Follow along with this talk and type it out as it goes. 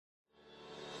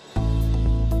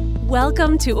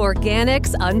Welcome to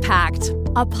Organics Unpacked,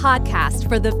 a podcast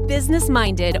for the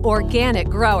business-minded organic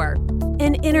grower.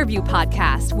 An interview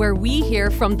podcast where we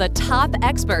hear from the top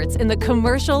experts in the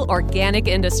commercial organic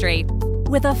industry,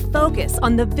 with a focus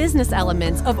on the business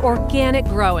elements of organic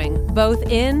growing, both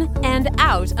in and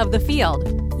out of the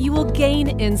field. You will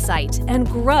gain insight and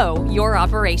grow your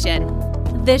operation.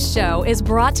 This show is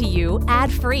brought to you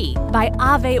ad-free by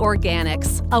Ave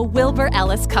Organics, a Wilbur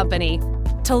Ellis company.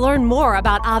 To learn more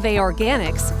about Ave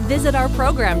Organics, visit our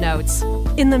program notes.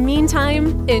 In the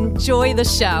meantime, enjoy the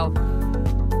show.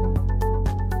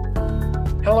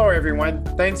 Hello, everyone.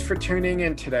 Thanks for tuning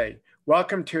in today.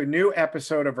 Welcome to a new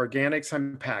episode of Organics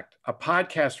Unpacked, a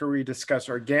podcast where we discuss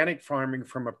organic farming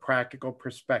from a practical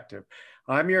perspective.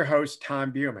 I'm your host,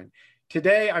 Tom Buman.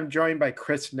 Today, I'm joined by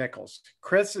Chris Nichols.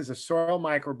 Chris is a soil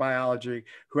microbiologist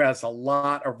who has a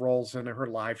lot of roles in her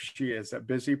life. She is a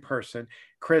busy person.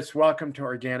 Chris, welcome to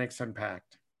Organics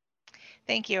Unpacked.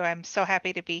 Thank you. I'm so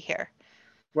happy to be here.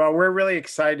 Well, we're really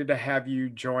excited to have you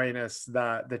join us.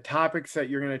 The topics that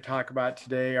you're going to talk about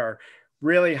today are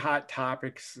really hot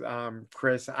topics,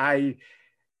 Chris. I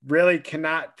really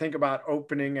cannot think about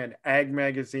opening an ag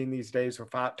magazine these days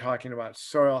without talking about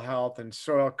soil health and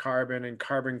soil carbon and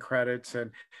carbon credits and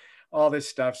all this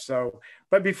stuff.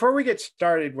 But before we get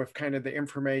started with kind of the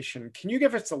information, can you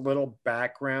give us a little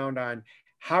background on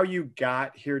how you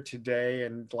got here today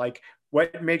and like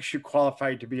what makes you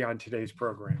qualified to be on today's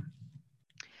program?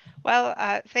 Well,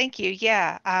 thank you.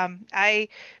 Yeah, I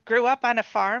grew up on a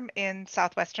farm in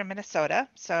southwestern Minnesota,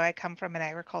 so I come from an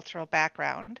agricultural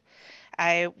background.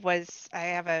 I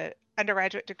have a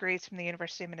undergraduate degrees from the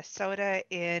University of Minnesota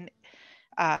in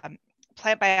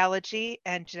plant biology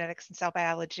and genetics and cell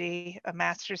biology, a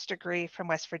master's degree from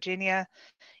West Virginia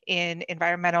in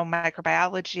environmental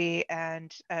microbiology,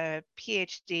 and a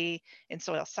PhD in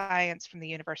soil science from the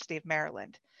University of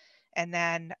Maryland. And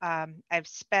then I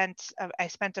spent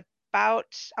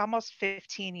about almost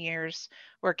 15 years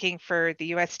working for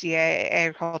the USDA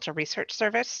Agricultural Research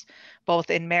Service, both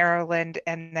in Maryland,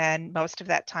 and then most of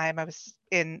that time I was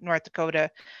in North Dakota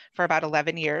for about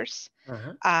 11 years.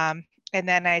 And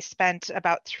then I spent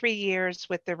about 3 years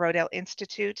with the Rodale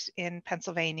Institute in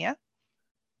Pennsylvania.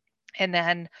 And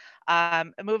then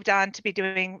moved on to be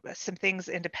doing some things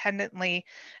independently.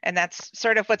 And that's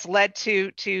sort of what's led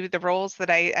to the roles that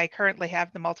I currently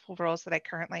have, the multiple roles that I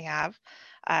currently have.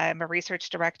 I'm a research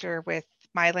director with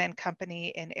Mylan Company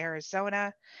in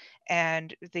Arizona,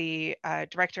 and the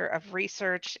director of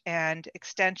research and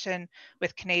extension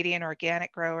with Canadian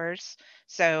Organic Growers.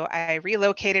 So I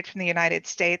relocated from the United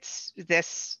States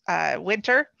this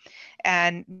winter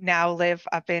and now live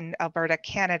up in Alberta,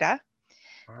 Canada.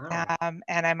 Wow.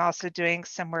 And I'm also doing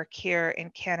some work here in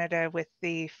Canada with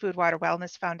the Food Water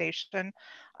Wellness Foundation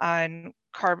on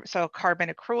carbon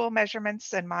accrual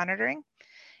measurements and monitoring,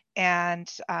 and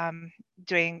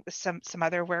doing some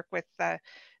other work with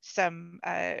some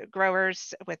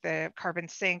growers with the carbon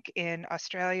sink in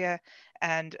Australia,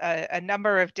 and a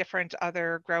number of different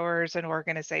other growers and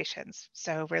organizations.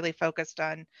 So really focused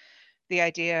on the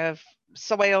idea of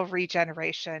soil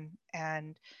regeneration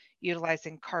and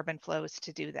utilizing carbon flows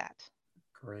to do that.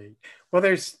 Great. Well,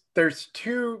 there's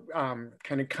two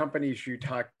kind of companies you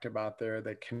talked about there,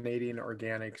 the Canadian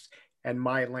Organics and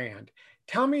Mylan.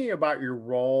 Tell me about your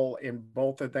role in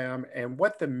both of them and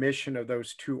what the mission of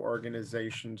those two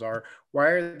organizations are. Why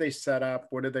are they set up?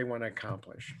 What do they want to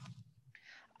accomplish?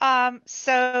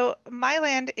 So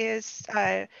Mylan is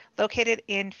located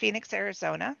in Phoenix,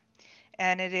 Arizona,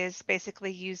 and it is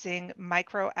basically using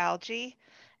microalgae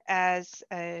as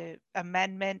an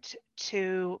amendment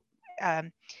to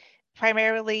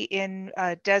primarily in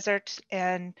desert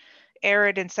and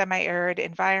arid and semi-arid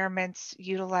environments,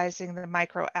 utilizing the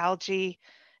microalgae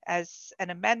as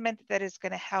an amendment that is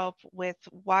going to help with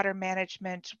water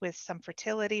management, with some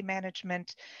fertility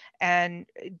management, and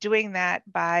doing that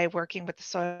by working with the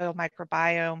soil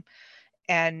microbiome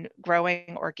and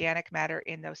growing organic matter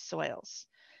in those soils.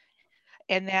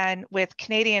 And then with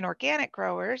Canadian Organic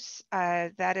Growers,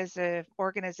 that is an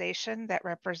organization that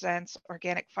represents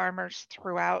organic farmers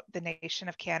throughout the nation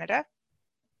of Canada.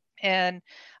 And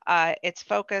it's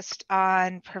focused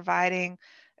on providing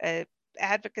an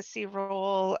advocacy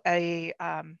role, a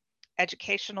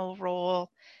educational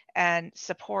role, and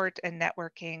support and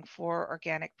networking for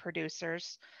organic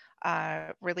producers.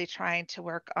 Really trying to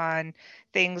work on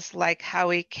things like how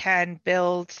we can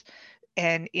build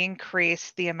and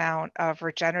increase the amount of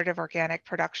regenerative organic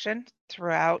production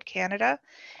throughout Canada,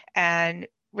 and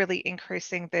really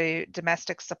increasing the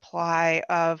domestic supply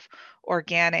of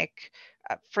organic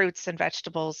fruits and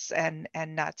vegetables and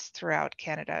nuts throughout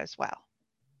Canada as well.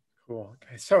 Cool.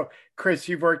 Okay. So, Chris,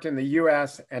 you've worked in the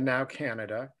US and now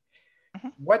Canada.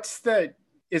 Mhm.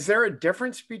 Is there a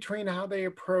difference between how they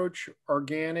approach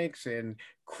organics and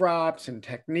crops and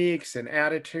techniques and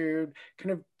attitude?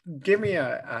 Kind of give me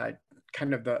a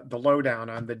kind of the lowdown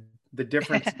on the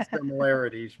difference and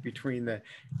similarities between the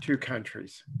two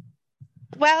countries.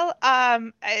 Well,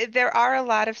 there are a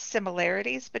lot of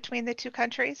similarities between the two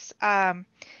countries,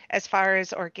 as far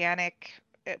as organic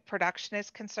production is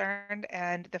concerned,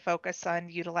 and the focus on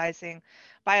utilizing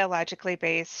biologically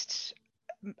based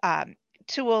um,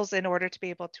 tools in order to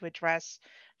be able to address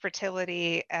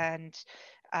fertility and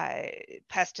uh,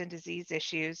 pest and disease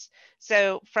issues.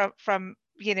 So from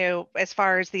as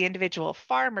far as the individual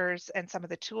farmers and some of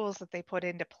the tools that they put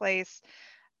into place,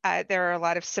 there are a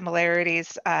lot of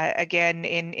similarities. Again,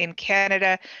 in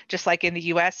Canada, just like in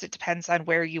the US, it depends on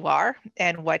where you are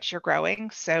and what you're growing.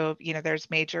 So,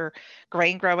 there's major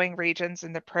grain growing regions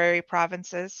in the prairie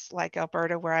provinces like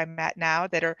Alberta, where I'm at now,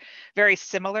 that are very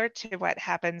similar to what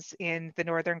happens in the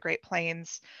Northern Great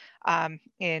Plains,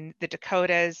 in the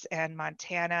Dakotas and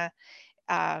Montana.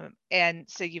 And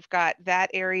so you've got that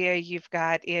area, you've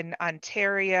got in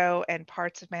Ontario and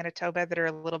parts of Manitoba that are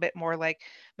a little bit more like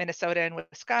Minnesota and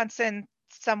Wisconsin,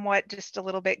 somewhat just a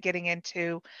little bit getting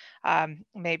into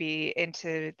maybe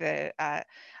into the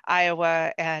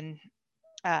Iowa and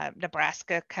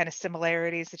Nebraska kind of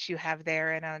similarities that you have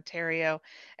there in Ontario.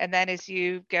 And then as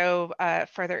you go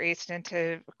further east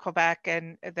into Quebec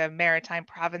and the Maritime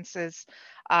provinces,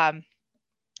 um,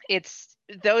 it's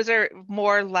those are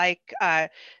more like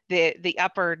the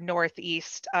upper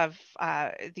northeast of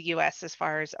the U.S. as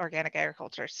far as organic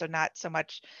agriculture. So not so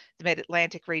much the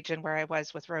Mid-Atlantic region where I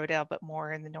was with Rodale, but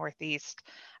more in the northeast.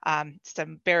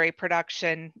 Some berry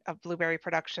production, of blueberry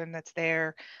production that's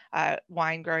there,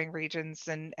 wine growing regions,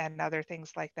 and other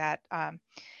things like that.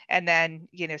 And then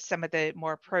some of the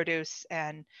more produce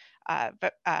and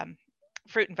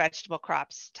fruit and vegetable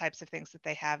crops types of things that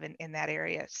they have in that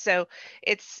area. So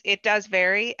it does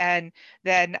vary. And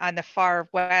then on the far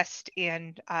west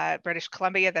in British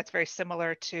Columbia, that's very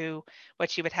similar to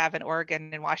what you would have in Oregon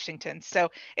and Washington.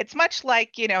 So it's much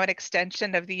like, an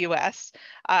extension of the US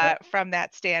from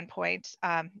that standpoint.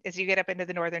 As you get up into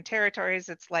the Northern Territories,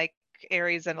 it's like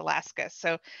areas in Alaska.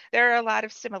 So there are a lot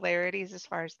of similarities as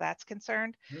far as that's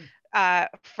concerned.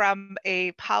 From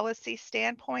a policy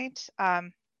standpoint,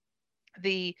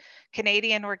 the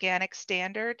Canadian Organic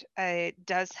Standard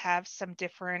does have some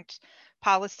different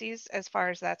policies as far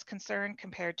as that's concerned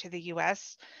compared to the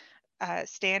US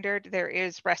standard. There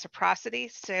is reciprocity.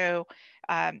 So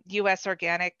US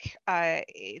organic,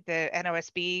 the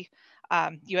NOSB,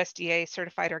 USDA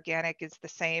certified organic is the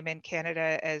same in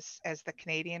Canada as the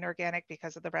Canadian organic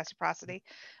because of the reciprocity.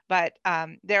 But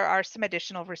there are some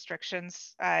additional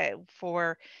restrictions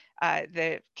for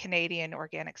the Canadian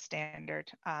organic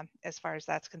standard as far as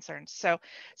that's concerned. So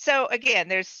again,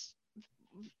 there's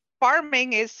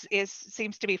farming is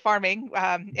seems to be farming,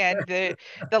 and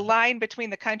the line between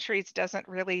the countries doesn't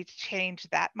really change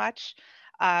that much.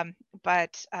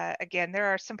 But again, there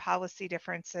are some policy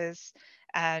differences,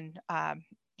 and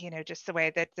just the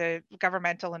way that the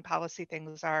governmental and policy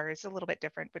things are is a little bit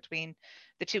different between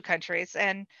the two countries.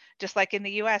 And just like in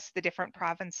the US, the different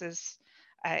provinces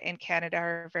in Canada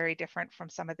are very different from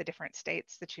some of the different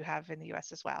states that you have in the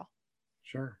US as well.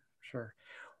 Sure.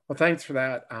 Well, thanks for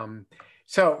that.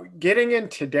 So getting in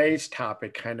today's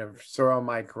topic, kind of soil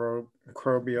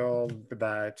microbial,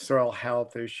 the soil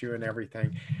health issue and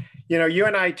everything, you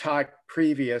and I talked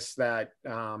previous that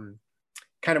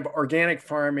kind of organic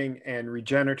farming and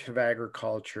regenerative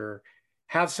agriculture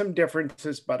have some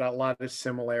differences, but a lot of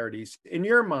similarities. In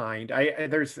your mind,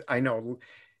 I know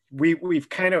we've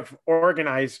kind of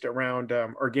organized around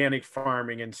organic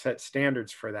farming and set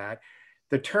standards for that.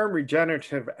 The term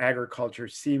regenerative agriculture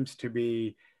seems to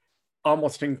be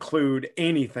almost include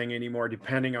anything anymore,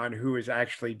 depending on who is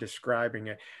actually describing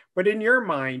it. But in your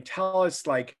mind, tell us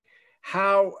like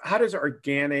how does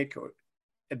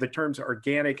the terms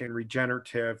organic and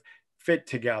regenerative fit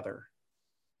together?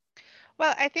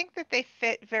 Well, I think that they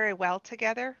fit very well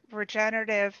together.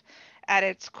 Regenerative at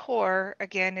its core,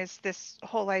 again, is this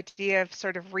whole idea of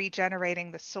sort of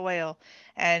regenerating the soil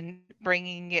and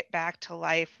bringing it back to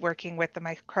life, working with the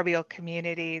microbial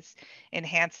communities,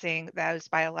 enhancing those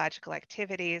biological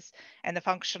activities and the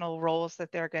functional roles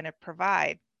that they're going to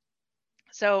provide.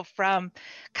 So from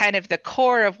kind of the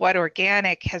core of what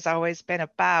organic has always been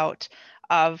about,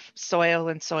 of soil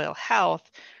and soil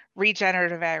health,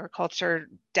 regenerative agriculture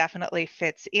definitely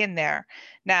fits in there.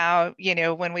 Now,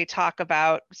 when we talk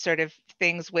about sort of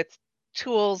things with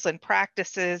tools and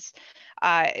practices,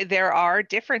 there are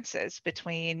differences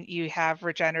between, you have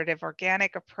regenerative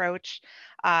organic approach,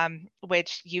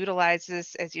 which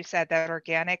utilizes, as you said, that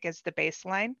organic as the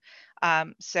baseline.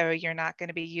 So you're not going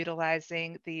to be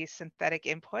utilizing the synthetic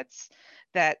inputs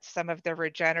that some of the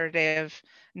regenerative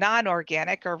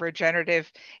non-organic or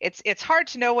regenerative, it's hard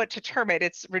to know what to term it.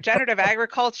 It's regenerative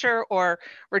agriculture or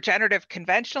regenerative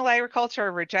conventional agriculture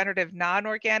or regenerative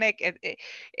non-organic.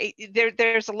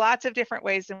 There's lots of different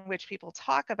ways in which people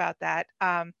talk about that.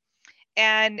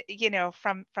 And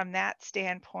from that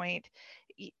standpoint,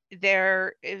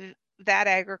 that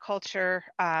agriculture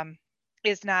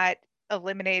is not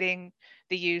eliminating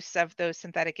the use of those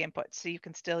synthetic inputs. So you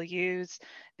can still use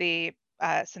the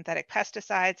synthetic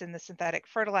pesticides and the synthetic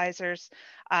fertilizers.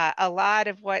 A lot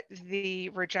of what the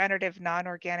regenerative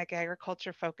non-organic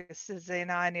agriculture focuses in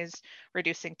on is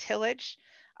reducing tillage,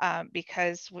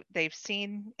 because they've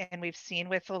seen, and we've seen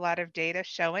with a lot of data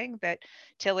showing that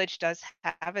tillage does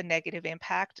have a negative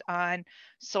impact on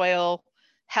soil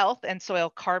health and soil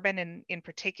carbon in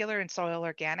particular, and soil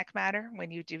organic matter.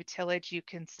 When you do tillage, you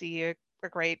can see a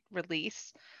great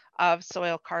release of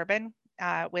soil carbon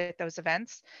with those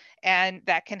events, and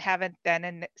that can have then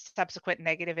a subsequent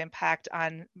negative impact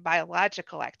on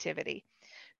biological activity.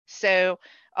 So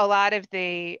a lot of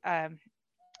the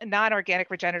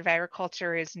non-organic regenerative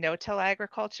agriculture is no-till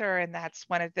agriculture, and that's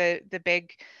one of the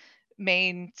big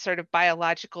main sort of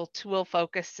biological tool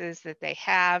focuses that they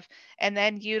have. And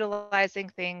then utilizing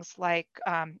things like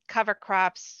cover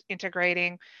crops,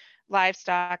 integrating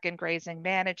livestock and grazing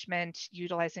management,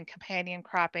 utilizing companion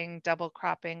cropping, double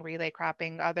cropping, relay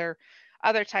cropping, other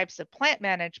types of plant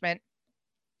management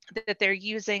that they're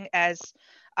using as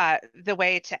the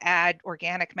way to add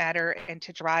organic matter and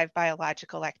to drive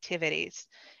biological activities,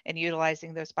 and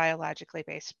utilizing those biologically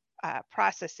based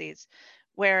processes.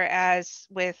 Whereas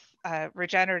with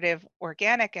regenerative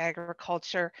organic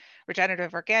agriculture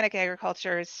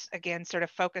is again sort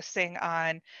of focusing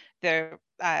on the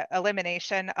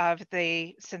elimination of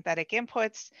the synthetic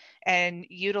inputs and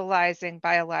utilizing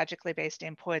biologically based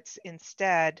inputs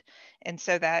instead. And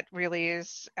so that really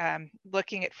is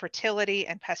looking at fertility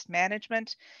and pest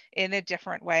management in a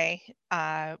different way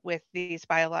with these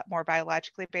more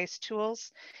biologically based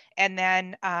tools. And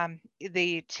then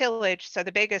the tillage, so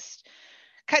the biggest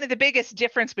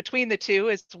difference between the two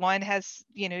is one has,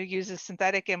 uses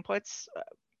synthetic inputs,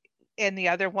 and the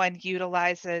other one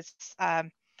utilizes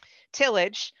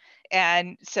tillage.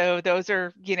 And so those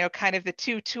are, kind of the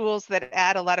two tools that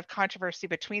add a lot of controversy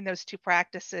between those two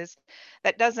practices.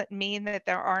 That doesn't mean that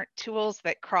there aren't tools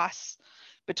that cross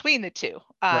between the two.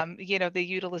 Right. The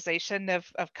utilization of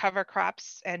cover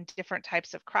crops and different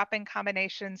types of cropping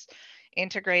combinations,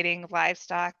 integrating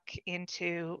livestock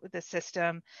into the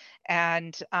system,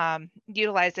 and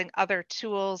utilizing other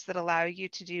tools that allow you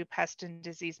to do pest and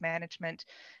disease management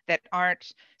that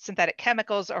aren't synthetic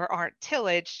chemicals or aren't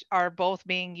tillage, are both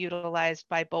being utilized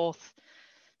by both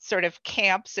sort of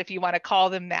camps, if you want to call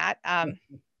them that.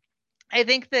 I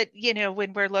think that,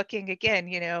 when we're looking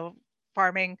again,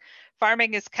 farming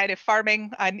is kind of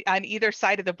farming on either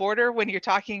side of the border when you're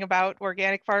talking about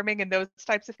organic farming and those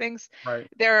types of things. Right.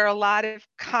 There are a lot of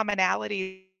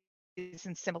commonalities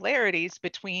and similarities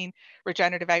between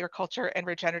regenerative agriculture and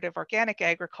regenerative organic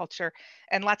agriculture,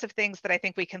 and lots of things that I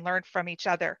think we can learn from each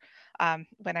other.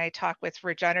 When I talk with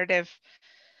regenerative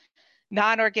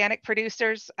non-organic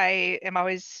producers, I am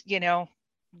always, you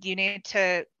need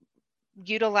to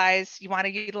you want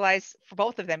to utilize for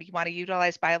both of them. You want to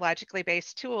utilize biologically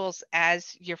based tools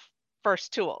as your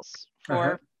first tools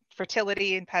for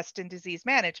fertility and pest and disease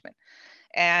management.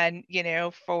 And,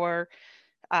 for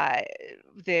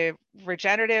the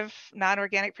regenerative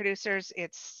non-organic producers,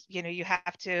 it's, you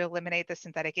have to eliminate the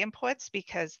synthetic inputs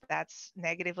because that's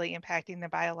negatively impacting the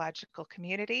biological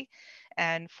community.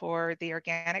 And for the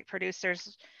organic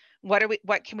producers,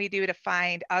 what can we do to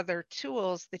find other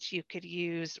tools that you could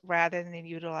use rather than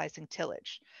utilizing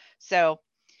tillage? So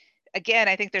again,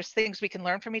 I think there's things we can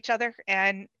learn from each other,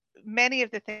 and many of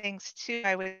the things too,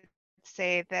 I would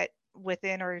say that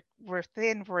within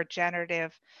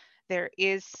regenerative, there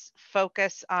is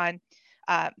focus on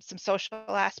some social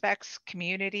aspects,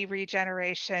 community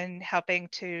regeneration, helping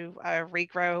to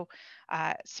regrow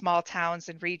small towns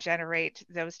and regenerate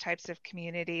those types of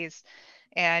communities.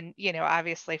 And,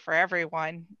 obviously for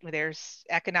everyone, there's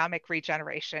economic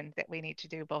regeneration that we need to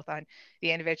do both on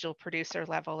the individual producer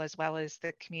level as well as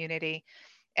the community.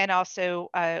 And also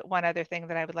one other thing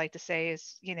that I would like to say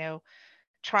is,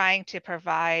 trying to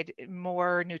provide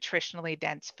more nutritionally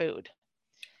dense food.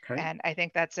 Okay. And I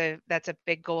think that's a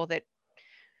big goal that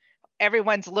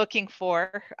everyone's looking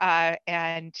for,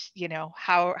 and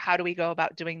how do we go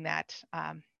about doing that,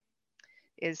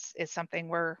 is something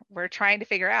we're trying to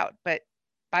figure out. But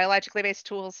biologically based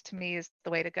tools to me is the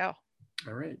way to go.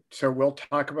 All right. So we'll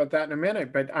talk about that in a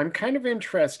minute, but I'm kind of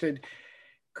interested,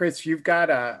 Chris, you've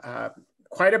got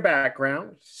quite a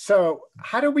background. So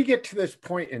how do we get to this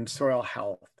point in soil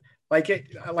health? Like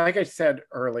I said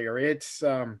earlier, it's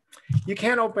you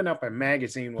can't open up a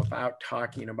magazine without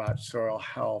talking about soil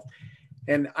health.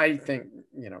 And I think,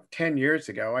 10 years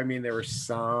ago, I mean, there was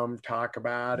some talk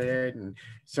about it, and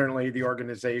certainly the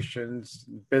organizations,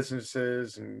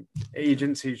 businesses, and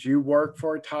agencies you work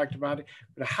for talked about it.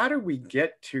 But how do we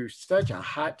get to such a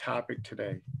hot topic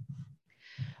today?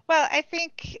 Well, I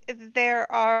think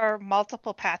there are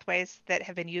multiple pathways that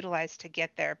have been utilized to get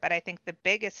there, but I think the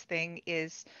biggest thing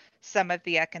is some of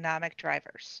the economic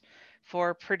drivers.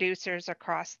 For producers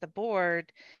across the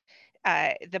board,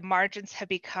 the margins have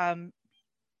become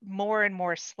more and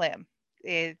more slim.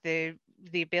 The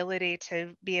ability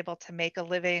to be able to make a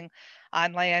living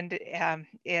on land,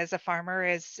 as a farmer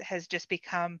has just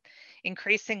become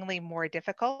increasingly more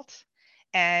difficult.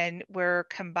 And we're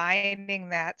combining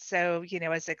that. So,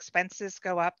 as expenses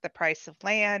go up, the price of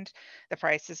land, the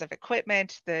prices of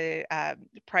equipment, the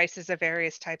prices of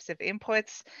various types of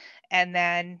inputs, and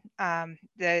then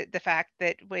the fact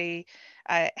that we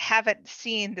haven't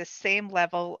seen the same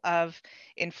level of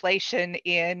inflation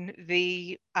in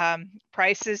the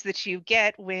prices that you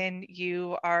get when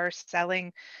you are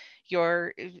selling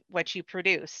what you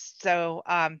produce. So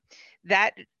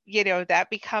that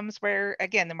becomes where,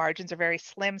 again, the margins are very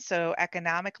slim. So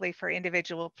economically for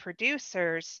individual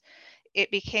producers,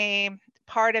 it became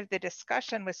part of the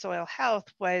discussion with soil health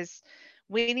was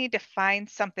we need to find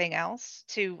something else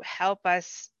to help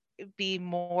us be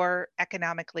more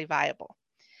economically viable.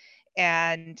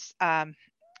 And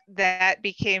that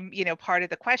became, part of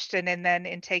the question. And then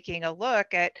in taking a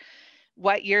look at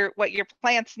what your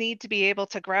plants need to be able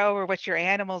to grow, or what your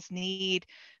animals need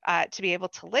to be able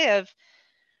to live,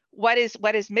 what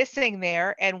is missing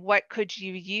there, and what could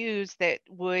you use that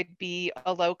would be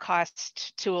a low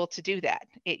cost tool to do that?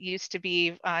 It used to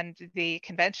be on the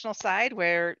conventional side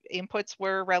where inputs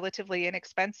were relatively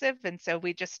inexpensive, and so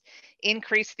we just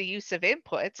increased the use of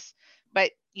inputs,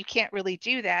 but you can't really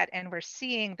do that. And we're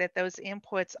seeing that those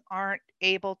inputs aren't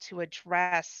able to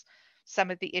address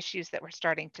some of the issues that we're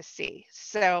starting to see.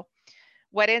 So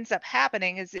what ends up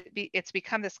happening is it's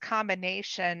become this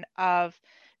combination of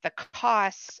the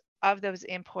costs of those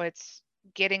inputs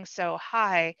getting so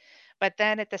high, but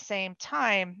then at the same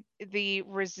time, the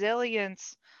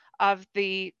resilience of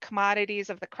the commodities,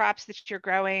 of the crops that you're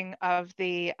growing, of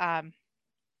the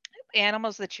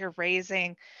animals that you're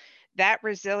raising, that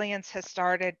resilience has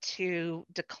started to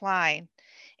decline.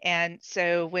 And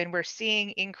so when we're seeing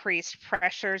increased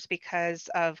pressures because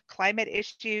of climate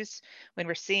issues, when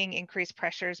we're seeing increased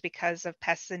pressures because of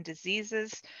pests and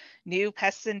diseases, new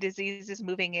pests and diseases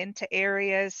moving into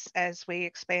areas as we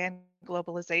expand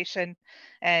globalization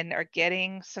and are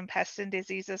getting some pests and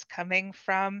diseases coming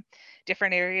from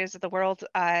different areas of the world.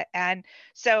 And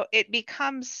so it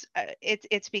becomes,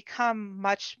 it's become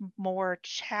much more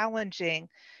challenging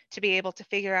to be able to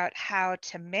figure out how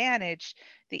to manage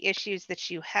the issues that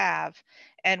you have.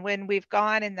 And when we've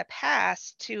gone in the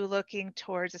past to looking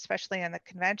towards, especially on the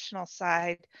conventional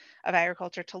side of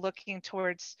agriculture, to looking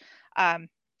towards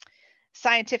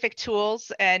scientific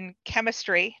tools and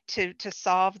chemistry to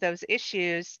solve those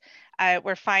issues,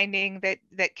 we're finding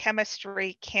that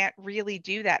chemistry can't really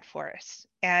do that for us.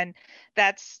 And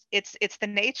it's the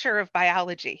nature of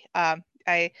biology.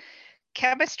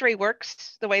 Chemistry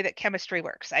works the way that chemistry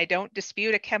works. I don't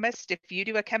dispute a chemist. If you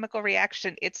do a chemical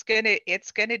reaction, it's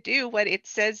gonna do what it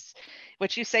says,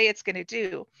 what you say it's gonna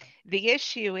do. The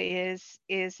issue is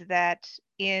that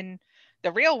in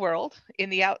the real world, in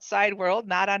the outside world,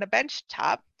 not on a bench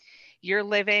top, you're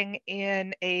living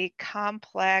in a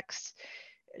complex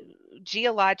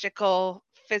geological,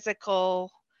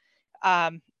 physical,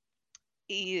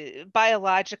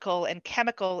 biological and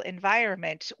chemical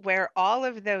environment where all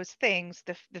of those things,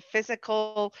 the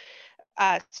physical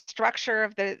structure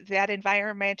of that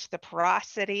environment, the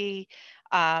porosity,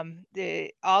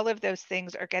 all of those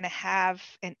things are going to have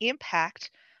an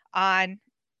impact on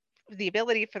the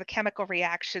ability for the chemical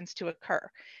reactions to occur.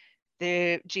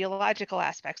 The geological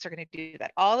aspects are going to do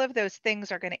that. All of those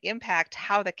things are going to impact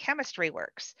how the chemistry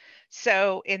works.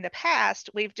 So in the past,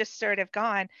 we've just sort of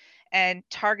gone and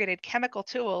targeted chemical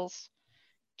tools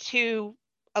to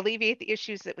alleviate the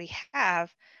issues that we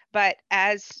have. But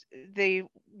as the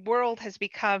world has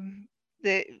become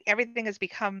everything has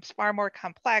become far more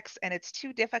complex, and it's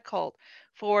too difficult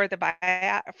for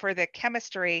the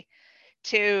chemistry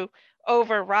to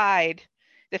override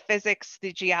the physics,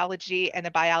 the geology, and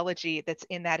the biology that's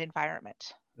in that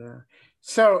environment. Yeah.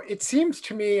 So it seems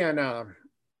to me, and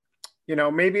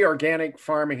maybe organic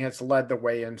farming has led the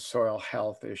way in soil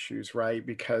health issues, right?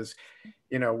 Because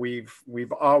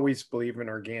we've always believed in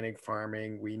organic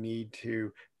farming. We need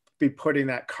to be putting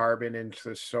that carbon into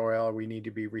the soil. We need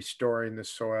to be restoring the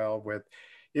soil with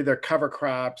either cover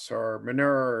crops or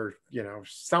manure, or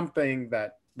something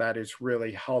that is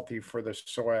really healthy for the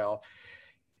soil.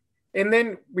 And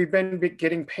then we've been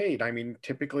getting paid. I mean,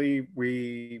 typically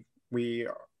we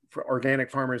for organic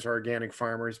farmers are organic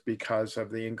farmers because of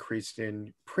the increase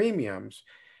in premiums,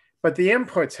 but the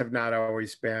inputs have not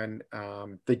always been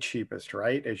the cheapest,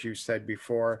 right? As you said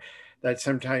before, that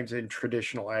sometimes in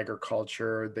traditional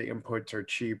agriculture, the inputs are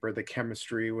cheaper, the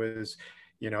chemistry was,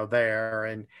 there.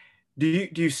 And do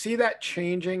you see that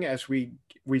changing as we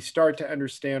start to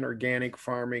understand organic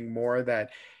farming more,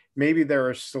 that maybe there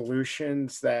are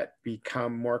solutions that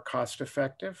become more cost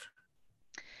effective?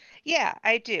 Yeah,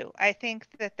 I do. I think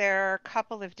that there are a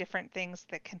couple of different things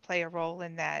that can play a role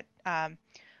in that.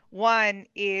 One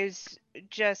is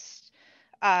just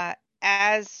uh,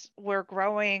 as we're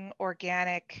growing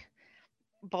organic,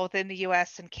 both in the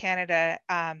U.S. and Canada,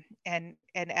 and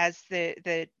as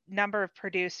the number of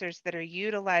producers that are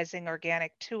utilizing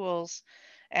organic tools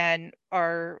and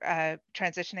are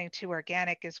transitioning to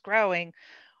organic is growing,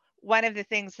 one of the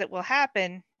things that will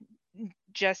happen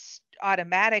just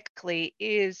automatically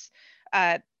is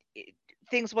uh,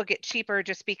 things will get cheaper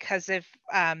just because of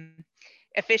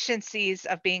efficiencies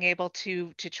of being able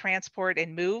to transport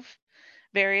and move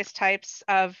various types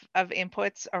of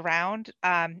inputs around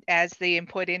as the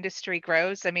input industry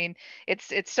grows. I mean,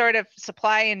 it's sort of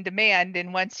supply and demand,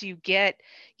 and once you get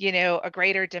a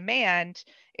greater demand,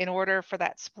 in order for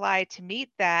that supply to meet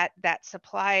that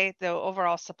supply, the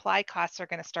overall supply costs are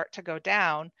going to start to go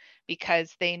down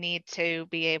because they need to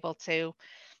be able to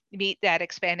meet that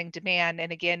expanding demand.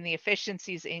 And again, the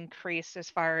efficiencies increase as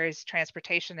far as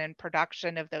transportation and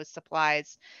production of those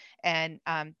supplies, and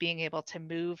being able to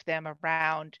move them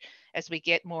around as we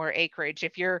get more acreage.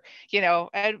 If you're,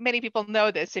 and many people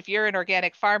know this, if you're an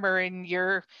organic farmer and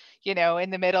you're, in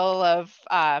the middle of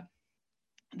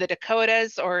the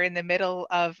Dakotas or in the middle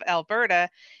of Alberta,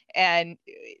 and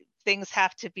things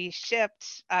have to be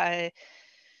shipped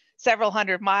several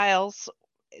hundred miles,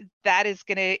 that is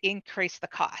going to increase the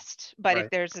cost. But Right.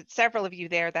 if there's several of you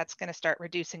there, that's going to start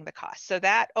reducing the cost. So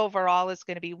that overall is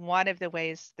going to be one of the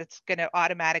ways that's going to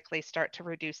automatically start to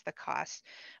reduce the cost.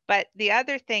 But the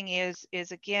other thing is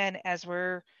again, as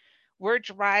we're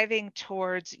driving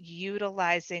towards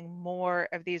utilizing more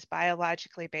of these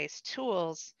biologically based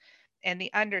tools, and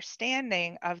the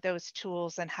understanding of those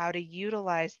tools and how to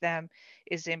utilize them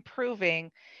is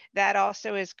improving, that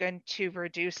also is going to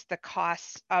reduce the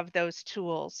costs of those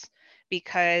tools,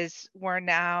 because we're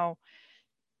now,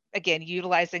 again,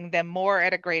 utilizing them more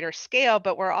at a greater scale,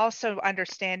 but we're also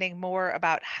understanding more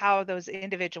about how those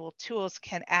individual tools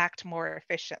can act more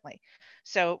efficiently.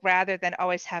 So rather than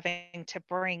always having to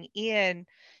bring in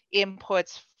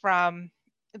inputs from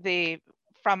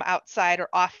outside or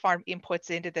off-farm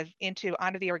inputs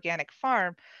onto the organic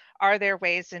farm, are there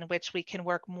ways in which we can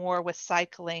work more with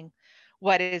cycling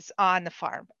what is on the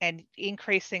farm and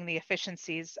increasing the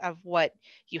efficiencies of what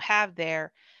you have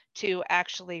there to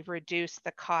actually reduce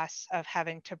the costs of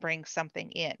having to bring something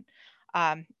in?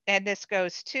 And this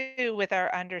goes too with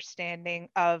our understanding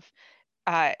of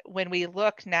when we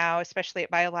look now, especially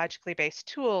at biologically based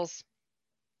tools,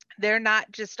 they're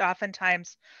not just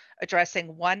oftentimes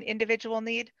addressing one individual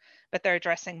need, but they're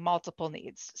addressing multiple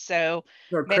needs. So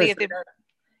No, many Chris, of the,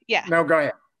 yeah, no, go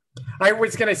ahead. I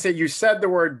was going to say, you said the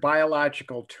word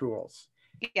biological tools.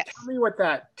 yes.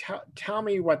 Tell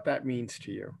me what that means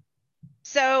to you.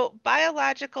 So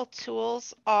biological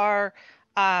tools are,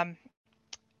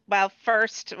 well,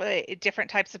 first, different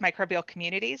types of microbial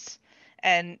communities.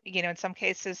 And, in some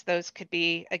cases, those could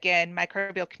be, again,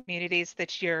 microbial communities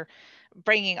that you're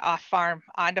bringing off farm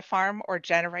onto farm or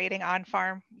generating on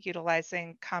farm,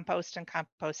 utilizing compost and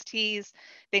compost teas,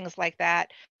 things like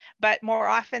that. But more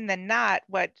often than not,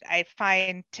 what I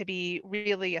find to be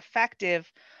really effective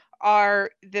are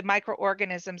the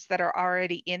microorganisms that are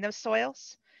already in those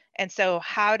soils. And so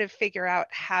how to figure out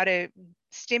how to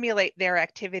stimulate their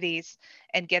activities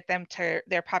and get them to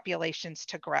their populations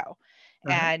to grow.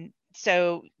 Uh-huh. And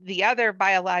so the other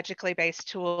biologically based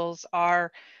tools are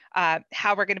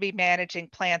how we're going to be managing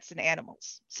plants and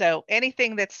animals. So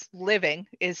anything that's living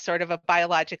is sort of a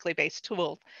biologically based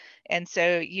tool. And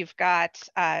so you've got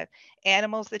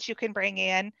animals that you can bring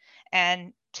in.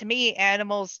 And to me,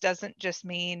 animals doesn't just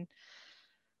mean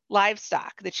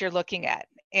livestock that you're looking at.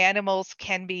 Animals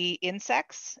can be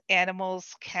insects,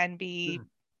 animals can be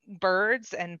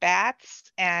birds and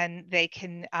bats, and they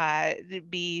can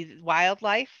be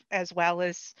wildlife as well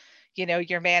as, you know,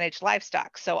 your managed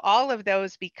livestock. So all of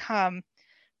those become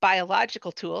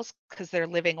biological tools because they're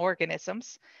living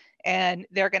organisms, and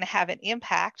they're going to have an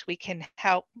impact. We can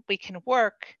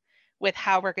work with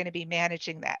how we're going to be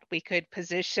managing that. We could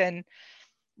position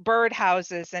bird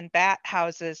houses and bat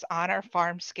houses on our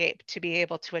farmscape to be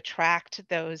able to attract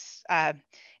those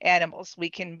animals. We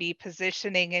can be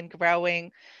positioning and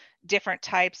growing different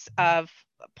types of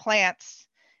plants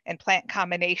and plant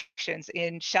combinations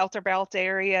in shelter belt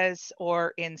areas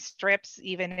or in strips,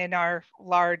 even in our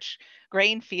large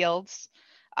grain fields,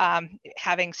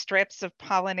 having strips of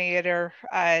pollinator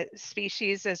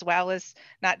species, as well as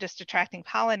not just attracting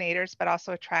pollinators, but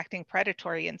also attracting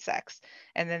predatory insects.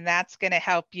 And then that's going to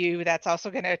help you. That's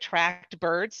also going to attract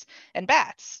birds and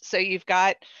bats. So you've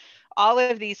got all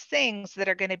of these things that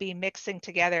are going to be mixing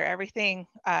together everything.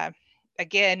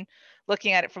 Again,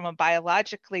 looking at it from a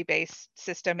biologically based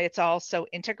system, it's also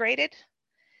integrated.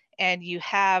 And you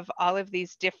have all of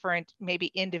these different, maybe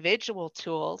individual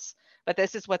tools, but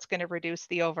this is what's going to reduce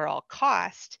the overall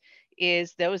cost,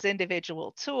 is those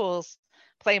individual tools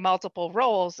play multiple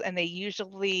roles, and they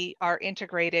usually are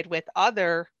integrated with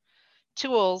other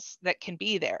tools that can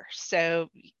be there. So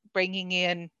bringing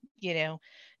in, you know,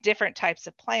 different types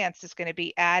of plants is going to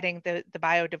be adding the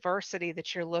biodiversity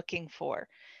that you're looking for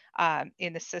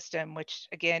in the system, which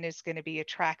again is going to be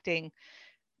attracting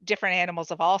different animals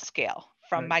of all scale,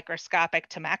 from microscopic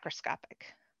to macroscopic.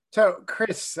 So,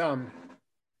 Chris,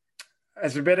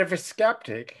 as a bit of a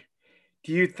skeptic,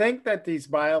 do you think that these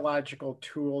biological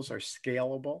tools are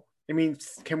scalable? I mean,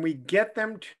 can we get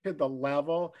them to the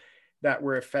level that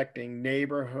we're affecting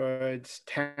neighborhoods,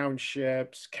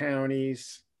 townships,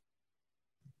 counties?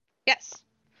 Yes.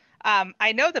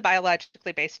 I know the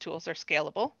biologically based tools are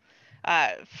scalable.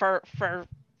 For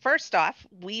first off,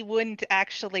 we wouldn't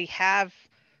actually have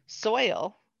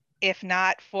soil if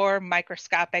not for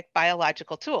microscopic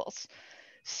biological tools.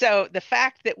 So the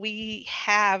fact that we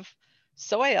have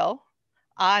soil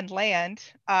on land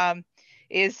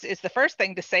is the first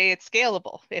thing to say it's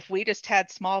scalable. If we just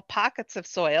had small pockets of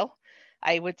soil,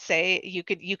 I would say you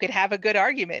could have a good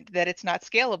argument that it's not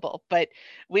scalable, but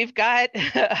we've got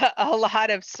a lot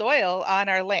of soil on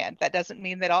our land. That doesn't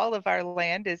mean that all of our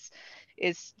land is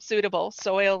suitable.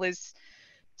 Soil is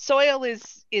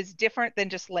different than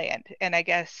just land. And I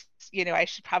guess, you know, I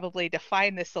should probably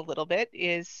define this a little bit,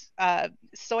 is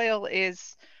soil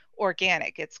is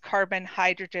organic. It's carbon,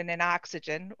 hydrogen, and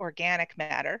oxygen, organic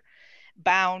matter,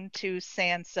 bound to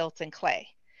sand, silt, and clay.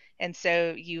 And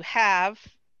so you have,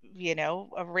 you know,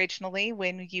 originally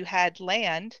when you had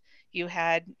land, you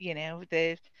had, you know,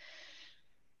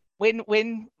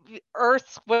 when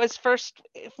Earth was first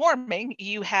forming,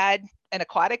 you had an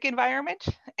aquatic environment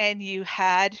and you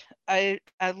had a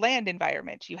land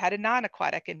environment. You had a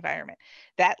non-aquatic environment.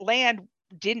 That land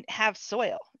didn't have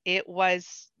soil. It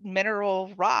was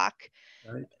mineral rock.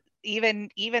 Right.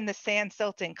 Even the sand,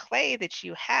 silt, and clay that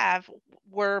you have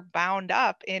were bound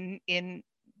up in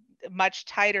much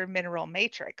tighter mineral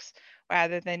matrix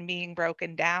rather than being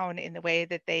broken down in the way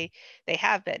that they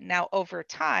have been. Now, over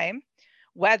time,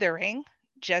 weathering,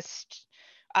 just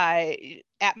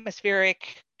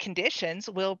atmospheric conditions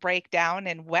will break down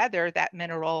and weather that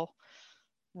mineral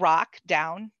rock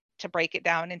down to break it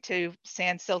down into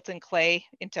sand, silt, and clay,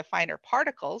 into finer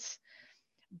particles.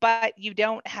 But you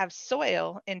don't have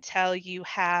soil until you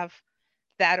have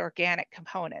that organic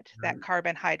component, that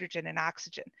carbon, hydrogen, and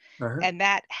oxygen. And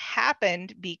that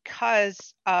happened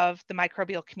because of the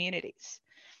microbial communities,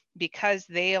 because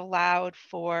they allowed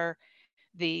for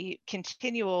the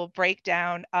continual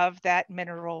breakdown of that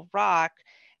mineral rock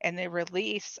and the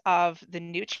release of the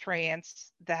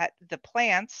nutrients that the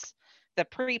plants, the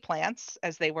pre-plants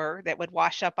as they were, that would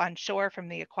wash up on shore from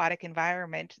the aquatic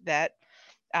environment, that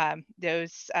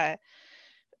those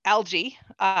algae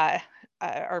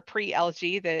or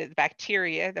pre-algae, the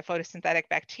bacteria, the photosynthetic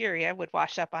bacteria, would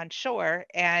wash up on shore.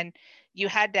 And you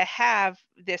had to have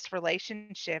this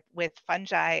relationship with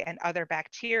fungi and other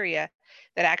bacteria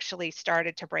that actually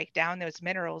started to break down those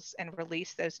minerals and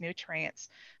release those nutrients.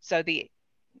 So the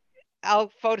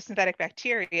photosynthetic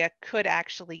bacteria could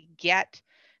actually get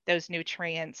those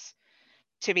nutrients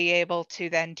to be able to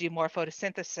then do more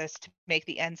photosynthesis, to make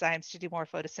the enzymes to do more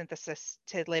photosynthesis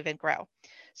to live and grow.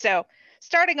 So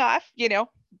starting off,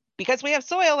 because we have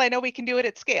soil, I know we can do it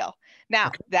at scale.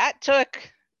 Now, that took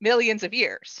millions of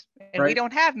years, and we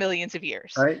don't have millions of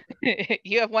years. Right.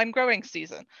 You have one growing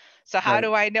season. So how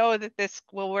do I know that this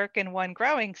will work in one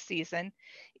growing season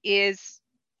is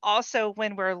also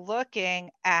when we're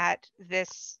looking at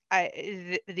this,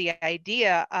 the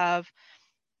idea of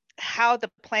how the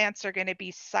plants are going to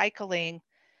be cycling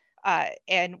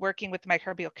and working with the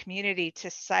microbial community to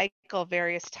cycle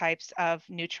various types of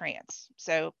nutrients.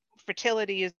 So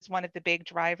fertility is one of the big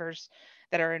drivers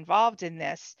that are involved in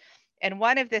this. And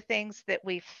one of the things that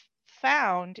we've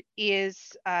found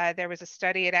is there was a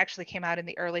study, it actually came out in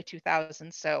the early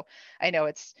 2000s. So I know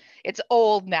it's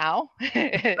old now.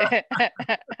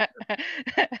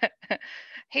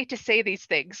 Hate to say these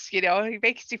things, it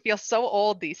makes you feel so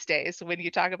old these days when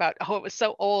you talk about, oh, it was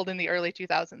so old in the early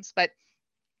 2000s. But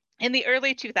in the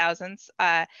early 2000s,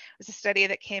 was a study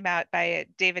that came out by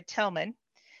David Tillman,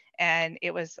 and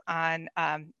it was on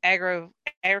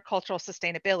agricultural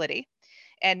sustainability.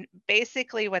 And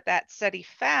basically what that study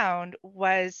found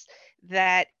was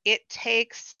that it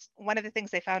takes, one of the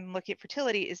things they found in looking at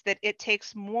fertility is that it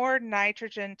takes more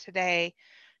nitrogen today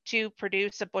to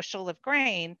produce a bushel of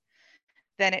grain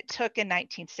than it took in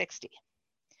 1960.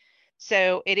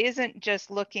 So it isn't just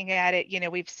looking at it,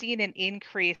 we've seen an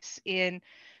increase in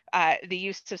the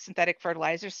use of synthetic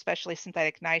fertilizers, especially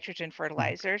synthetic nitrogen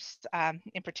fertilizers,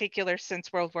 in particular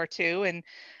since World War II. And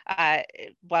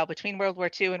between World War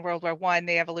II and World War I,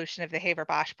 the evolution of the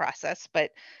Haber-Bosch process,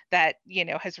 but that,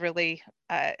 has really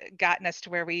gotten us to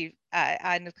where we,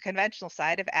 on the conventional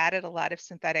side, have added a lot of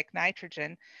synthetic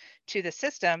nitrogen to the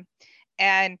system.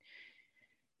 And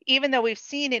even though we've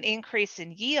seen an increase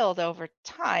in yield over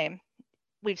time,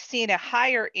 we've seen a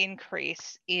higher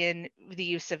increase in the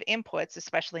use of inputs,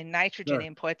 especially nitrogen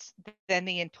inputs, than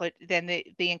the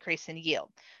increase in yield.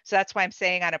 So that's why I'm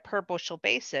saying on a per bushel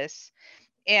basis.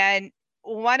 And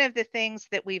one of the things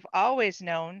that we've always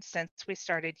known since we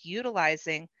started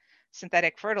utilizing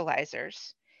synthetic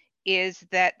fertilizers is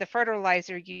that the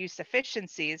fertilizer use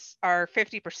efficiencies are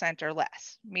 50% or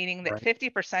less, meaning that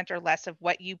 50% or less of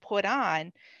what you put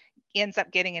on ends up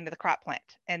getting into the crop plant.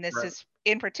 And this is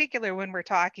in particular when we're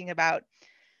talking about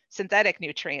synthetic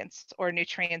nutrients or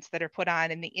nutrients that are put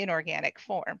on in the inorganic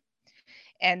form.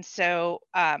 And so,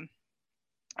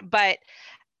 but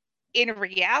in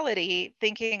reality,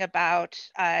 thinking about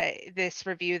this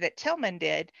review that Tillman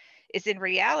did, is in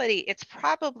reality, it's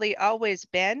probably always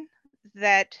been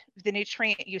that the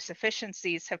nutrient use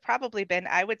efficiencies have probably been,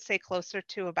 I would say, closer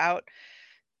to about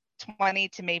 20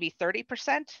 to maybe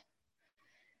 30%.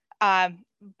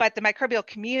 But the microbial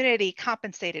community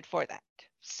compensated for that.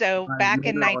 So by back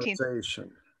in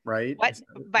right?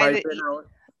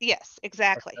 Yes,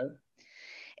 exactly. Okay.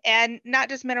 And not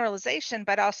just mineralization,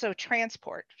 but also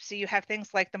transport. So you have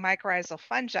things like the mycorrhizal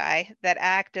fungi that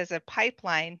act as a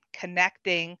pipeline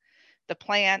connecting the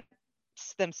plants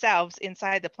themselves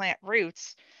inside the plant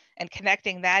roots and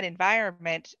connecting that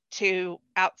environment to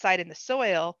outside in the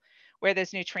soil where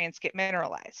those nutrients get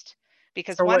mineralized.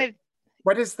 Because so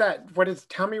what is that?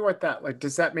 Tell me what that, like,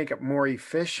 does that make it more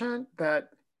efficient?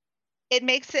 It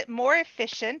makes it more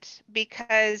efficient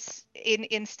because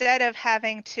instead of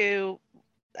having to,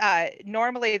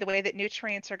 normally the way that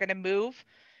nutrients are going to move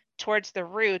towards the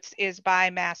roots is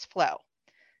by mass flow.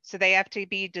 So they have to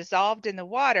be dissolved in the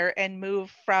water and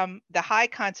move from the high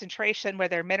concentration where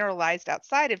they're mineralized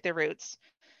outside of the roots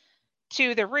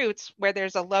to the roots where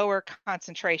there's a lower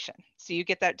concentration. So you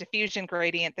get that diffusion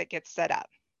gradient that gets set up.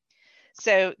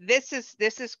 So this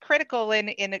is critical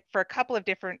for a couple of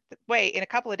different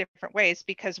ways,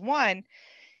 because one,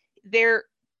 there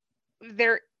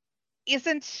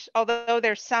isn't, although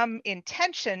there's some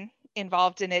intention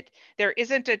involved in it, there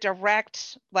isn't a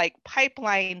direct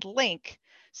pipeline link.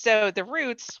 So the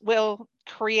roots will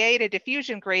create a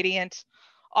diffusion gradient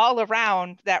all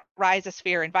around that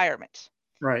rhizosphere environment.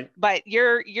 Right. But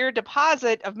your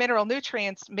deposit of mineral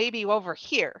nutrients may be over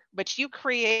here, but you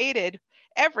created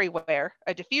everywhere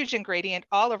a diffusion gradient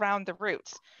all around the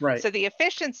roots. Right. So the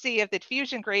efficiency of the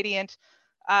diffusion gradient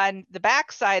on the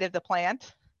back side of the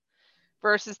plant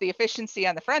versus the efficiency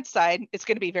on the front side is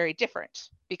going to be very different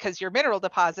because your mineral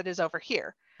deposit is over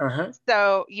here.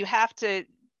 So you have to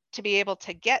be able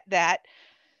to get that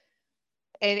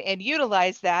and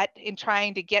utilize that in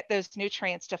trying to get those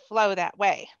nutrients to flow that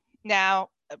way. Now,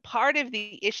 part of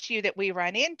the issue that we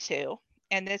run into,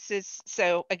 and this is,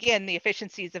 so again, the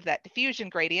efficiencies of that diffusion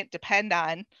gradient depend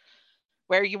on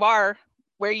where you are,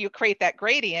 where you create that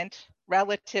gradient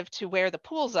relative to where the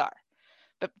pools are.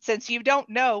 But since you don't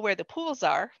know where the pools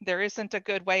are, there isn't a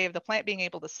good way of the plant being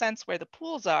able to sense where the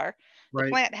pools are. The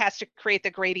Right. plant has to create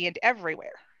the gradient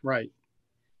everywhere. Right.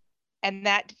 And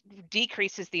that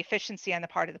decreases the efficiency on the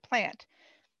part of the plant.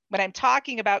 When I'm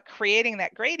talking about creating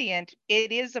that gradient,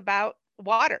 it is about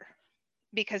water,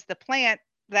 because the plant,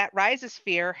 that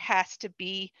rhizosphere has to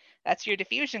be, that's your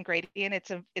diffusion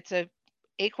gradient. It's a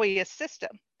aqueous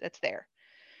system that's there.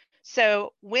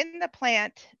 So when the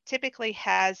plant typically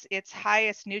has its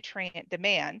highest nutrient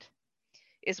demand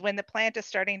is when the plant is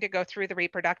starting to go through the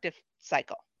reproductive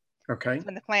cycle. Okay. It's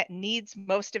when the plant needs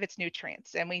most of its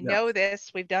nutrients. And we Yes. know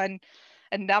this. We've done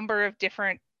a number of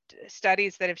different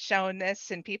studies that have shown this,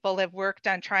 and people have worked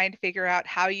on trying to figure out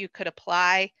how you could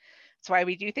apply. That's why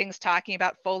we do things talking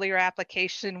about foliar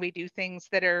application. We do things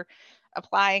that are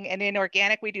applying, and in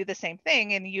organic, we do the same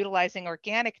thing in utilizing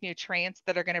organic nutrients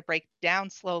that are going to break down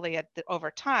slowly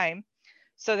over time,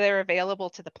 so they're available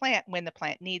to the plant when the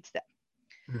plant needs them.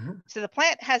 Mm-hmm. So the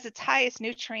plant has its highest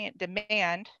nutrient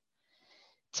demand,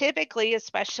 typically,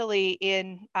 especially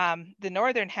in the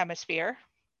northern hemisphere.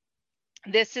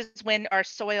 This is when our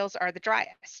soils are the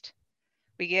driest.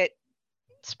 We get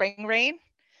spring rain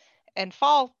and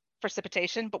fall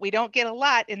precipitation, but we don't get a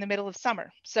lot in the middle of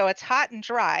summer. So it's hot and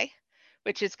dry,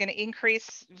 which is going to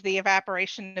increase the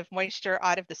evaporation of moisture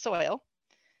out of the soil.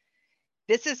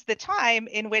 This is the time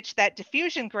in which that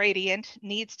diffusion gradient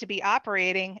needs to be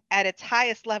operating at its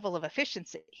highest level of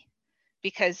efficiency,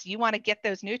 because you want to get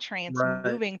those nutrients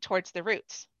moving towards the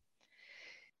roots.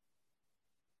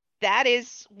 That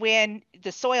is when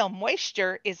the soil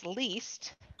moisture is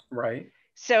least. Right.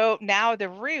 So now the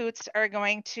roots are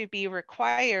going to be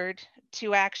required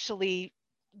to actually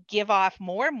give off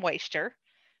more moisture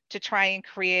to try and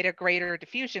create a greater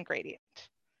diffusion gradient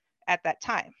at that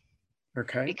time.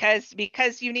 Okay.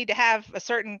 Because you need to have a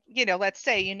certain, let's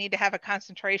say you need to have a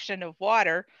concentration of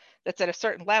water that's at a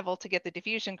certain level to get the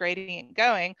diffusion gradient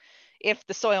going. If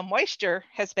the soil moisture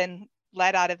has been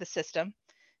let out of the system,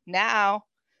 now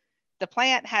the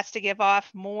plant has to give off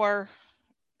more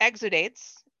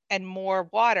exudates and more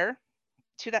water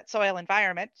to that soil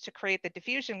environment to create the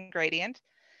diffusion gradient.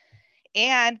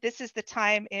 And this is the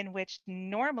time in which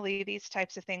normally these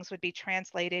types of things would be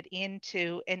translated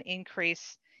into an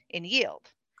increase in yield,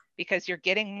 because you're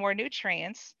getting more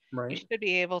nutrients. Right. You should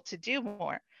be able to do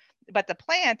more. But the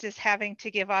plant is having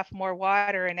to give off more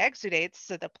water and exudates.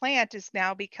 So the plant is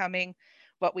now becoming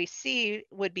what we see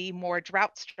would be more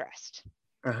drought stressed.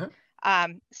 Uh-huh.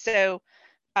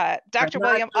 Dr.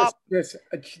 William,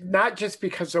 not just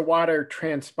because the water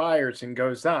transpires and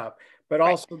goes up, but right.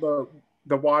 also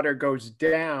the water goes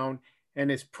down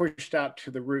and is pushed out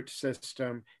to the root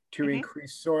system to Mm-hmm.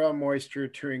 increase soil moisture,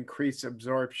 to increase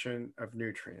absorption of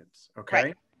nutrients.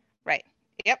 Okay. Right.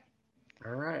 Yep.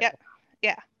 All right. Yep.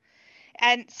 Yeah.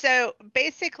 And so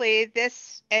basically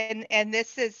this, and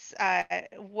this is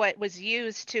what was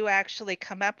used to actually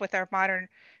come up with our modern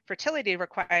fertility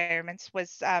requirements,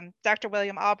 was Dr.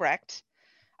 William Albrecht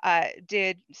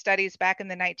did studies back in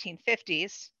the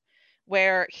 1950s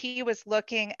where he was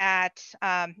looking at,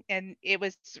 and it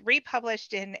was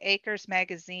republished in Acres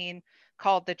magazine,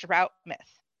 called The Drought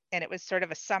Myth. And it was sort of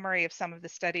a summary of some of the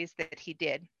studies that he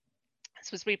did.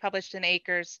 This was republished in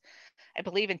Acres, I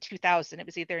believe in 2000. It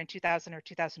was either in 2000 or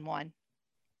 2001.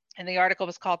 And the article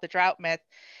was called The Drought Myth.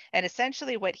 And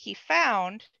essentially what he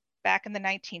found back in the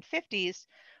 1950s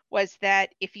was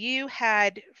that if you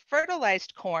had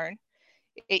fertilized corn,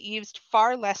 it used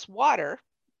far less water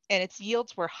and its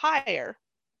yields were higher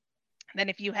than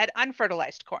if you had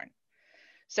unfertilized corn.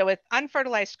 So with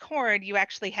unfertilized corn, you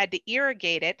actually had to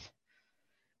irrigate it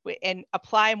and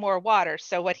apply more water.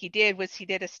 So what he did was he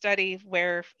did a study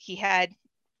where he had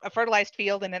a fertilized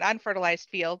field and an unfertilized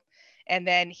field, and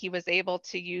then he was able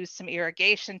to use some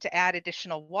irrigation to add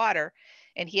additional water.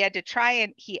 And he had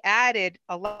to he added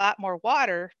a lot more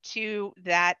water to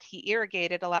that. He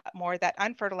irrigated a lot more that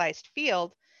unfertilized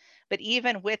field. But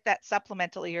even with that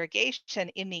supplemental irrigation,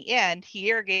 in the end, he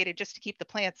irrigated just to keep the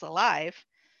plants alive.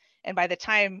 And by the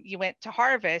time you went to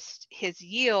harvest, his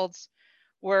yields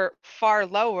were far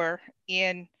lower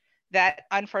in that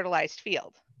unfertilized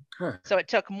field. Huh. So it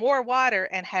took more water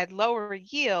and had lower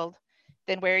yield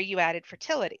than where you added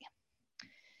fertility.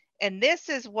 And this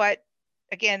is what,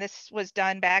 again, this was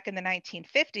done back in the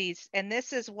 1950s, and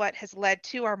this is what has led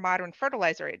to our modern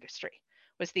fertilizer industry.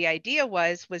 Was the idea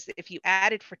was if you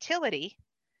added fertility,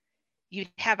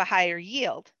 you'd have a higher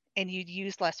yield and you'd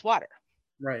use less water.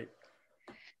 Right.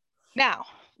 Now,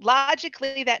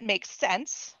 logically, that makes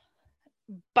sense,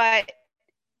 but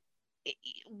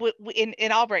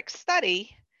in Albrecht's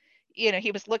study,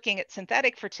 he was looking at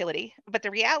synthetic fertility, but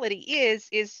the reality is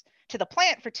to the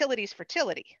plant, fertility is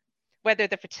fertility. Whether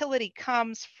the fertility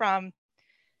comes from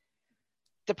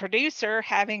the producer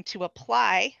having to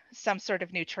apply some sort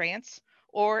of nutrients,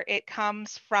 or it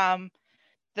comes from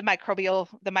the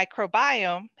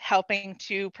microbiome helping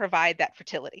to provide that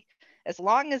fertility. As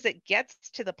long as it gets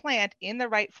to the plant in the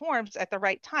right forms at the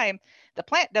right time, the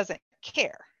plant doesn't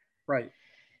care. Right.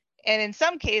 And in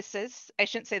some cases, I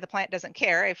shouldn't say the plant doesn't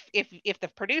care. If the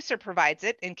producer provides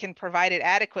it and can provide it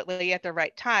adequately at the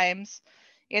right times,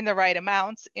 in the right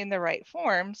amounts, in the right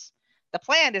forms, the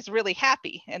plant is really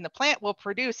happy, and the plant will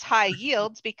produce high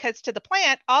yields because to the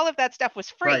plant, all of that stuff was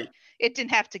free. Right. It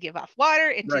didn't have to give off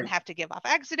water. It Right. didn't have to give off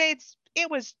exudates.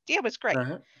 It was great.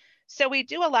 Uh-huh. So we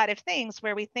do a lot of things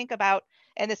where we think about,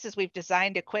 and this is, we've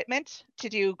designed equipment to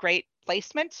do great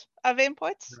placement of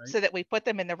inputs Right. so that we put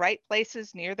them in the right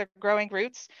places near the growing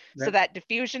roots, so Yep. that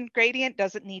diffusion gradient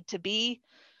doesn't need to be,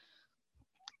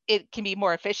 it can be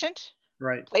more efficient.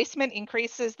 Right. Placement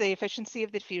increases the efficiency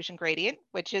of the diffusion gradient,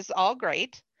 which is all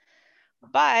great.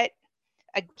 But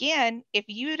again, if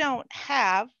you don't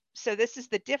have, so this is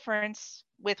the difference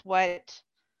with what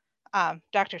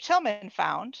Dr. Tillman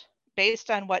found based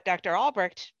on what Dr.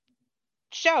 Albrecht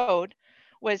showed,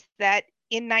 was that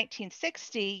in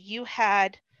 1960, you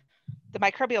had the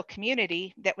microbial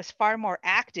community that was far more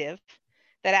active,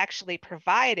 that actually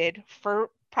provided for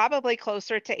probably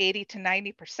closer to 80 to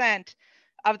 90%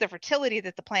 of the fertility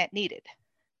that the plant needed.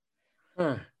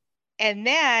 Huh. And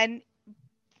then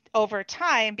over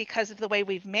time, because of the way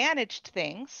we've managed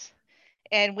things,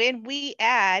 and when we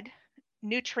add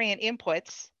nutrient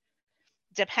inputs,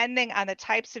 depending on the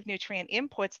types of nutrient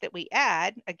inputs that we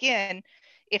add, again,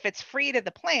 if it's free to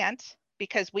the plant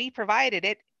because we provided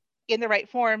it in the right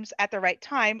forms at the right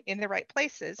time in the right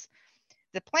places,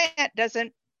 the plant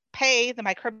doesn't pay the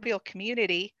microbial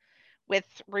community with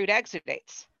root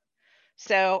exudates.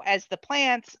 So as the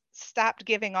plants stopped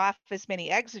giving off as many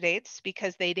exudates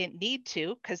because they didn't need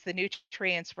to, because the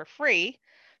nutrients were free,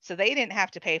 so they didn't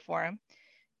have to pay for them,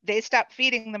 they stopped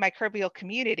feeding the microbial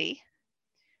community,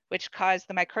 which caused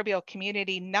the microbial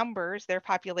community numbers, their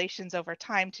populations over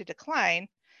time, to decline.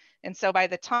 And so by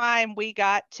the time we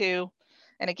got to,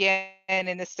 and again,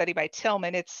 in this study by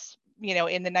Tillman, it's, you know,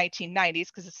 in the 1990s,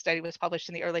 because the study was published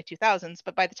in the early 2000s,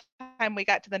 but by the time we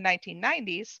got to the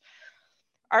 1990s,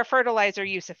 our fertilizer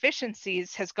use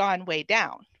efficiencies has gone way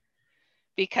down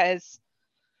because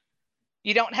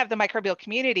you don't have the microbial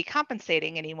community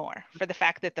compensating anymore for the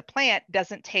fact that the plant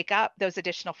doesn't take up those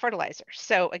additional fertilizers.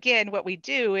 So again, what we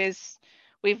do is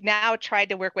we've now tried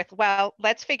to work with, well,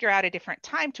 let's figure out a different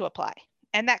time to apply.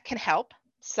 And that can help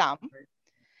some. Right.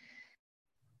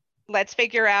 Let's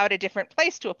figure out a different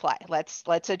place to apply. Let's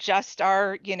adjust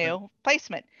our, you know,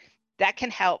 placement. That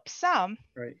can help some.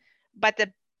 Right. But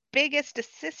the biggest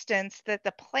assistance that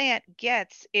the plant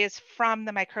gets is from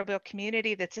the microbial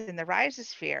community that's in the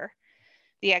rhizosphere,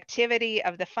 the activity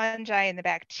of the fungi and the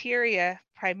bacteria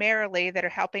primarily that are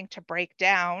helping to break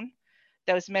down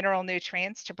those mineral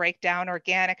nutrients, to break down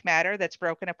organic matter that's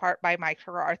broken apart by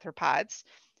microarthropods,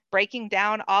 breaking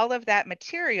down all of that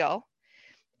material,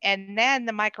 and then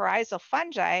the mycorrhizal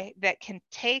fungi that can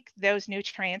take those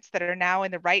nutrients that are now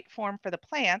in the right form for the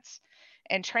plants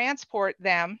and transport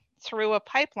them through a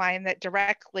pipeline that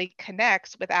directly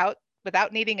connects without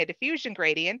needing a diffusion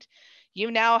gradient.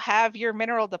 You now have your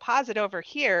mineral deposit over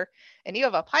here, and you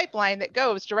have a pipeline that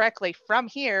goes directly from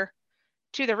here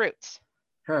to the roots.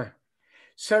 Huh.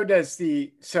 So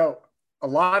a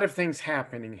lot of things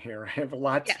happening here. I have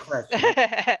lots of questions.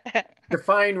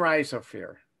 Define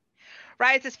rhizosphere.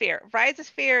 Rhizosphere.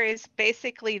 Rhizosphere is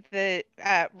basically the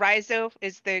rhizo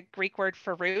is the Greek word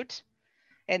for root,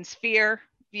 and sphere,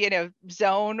 you know,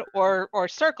 zone or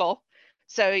circle.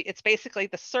 So it's basically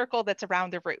the circle that's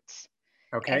around the roots.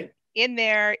 Okay. And in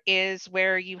there is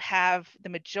where you have the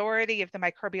majority of the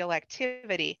microbial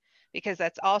activity, because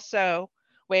that's also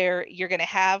where you're going to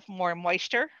have more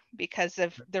moisture because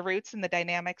of the roots and the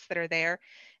dynamics that are there.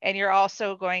 And you're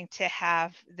also going to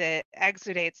have the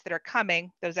exudates that are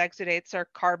coming. Those exudates are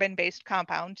carbon-based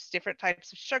compounds, different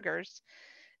types of sugars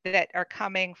that are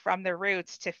coming from the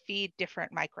roots to feed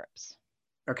different microbes.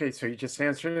 Okay, so you just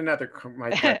answered another my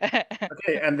question.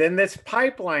 Okay, and then this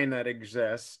pipeline that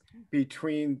exists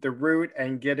between the root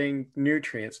and getting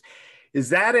nutrients, is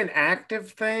that an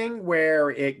active thing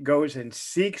where it goes and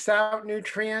seeks out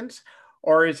nutrients,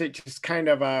 or is it just kind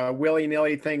of a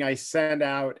willy-nilly thing I send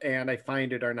out and I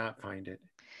find it or not find it?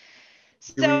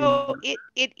 So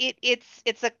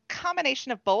it's a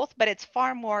combination of both, but it's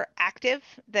far more active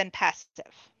than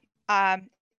passive.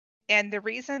 And the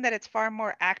reason that it's far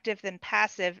more active than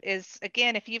passive is,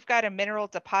 again, if you've got a mineral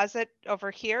deposit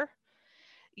over here,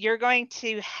 you're going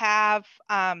to have,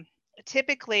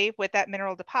 typically with that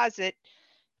mineral deposit,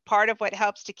 part of what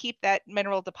helps to keep that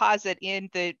mineral deposit in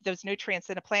those nutrients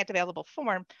in a plant available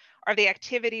form are the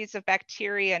activities of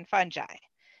bacteria and fungi.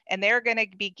 And they're going to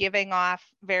be giving off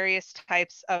various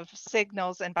types of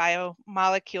signals and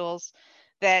biomolecules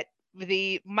that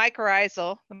the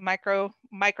mycorrhizal,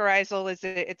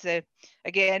 mycorrhizal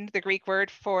again, the Greek word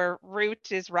for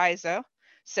root is rhizo.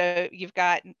 So you've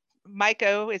got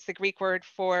myco is the Greek word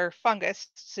for fungus.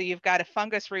 So you've got a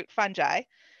fungus root fungi.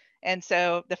 And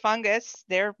so the fungus,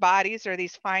 their bodies are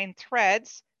these fine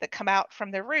threads that come out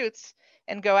from the roots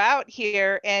and go out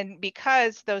here. And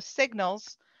because those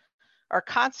signals are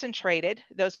concentrated,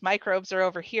 those microbes are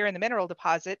over here in the mineral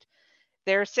deposit,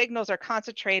 their signals are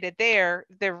concentrated there,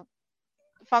 the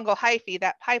fungal hyphae,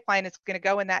 that pipeline is going to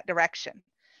go in that direction.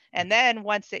 And then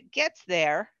once it gets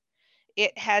there,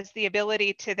 it has the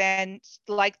ability to then,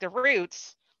 like the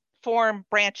roots, form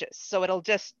branches. So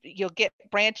you'll get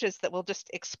branches that will just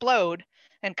explode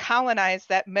and colonize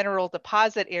that mineral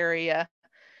deposit area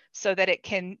so that it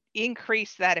can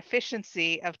increase that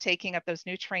efficiency of taking up those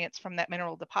nutrients from that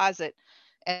mineral deposit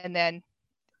and then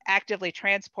actively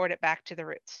transport it back to the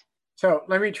roots. So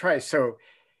let me try. So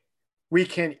we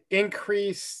can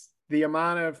increase the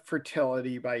amount of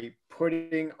fertility by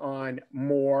putting on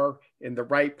more in the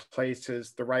right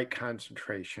places, the right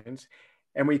concentrations.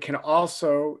 And we can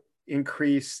also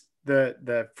increase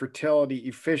the fertility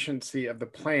efficiency of the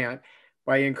plant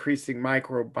by increasing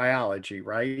microbiology,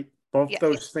 right? Both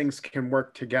those things can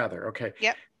work together. Okay.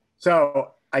 Yep.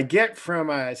 So I get from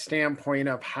a standpoint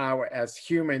of how, as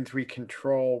humans, we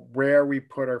control where we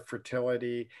put our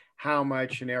fertility, how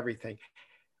much, and everything.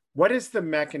 What is the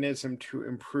mechanism to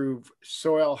improve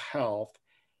soil health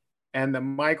and the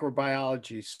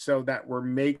microbiology so that we're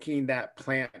making that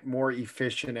plant more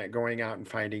efficient at going out and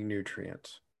finding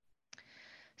nutrients?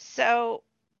 So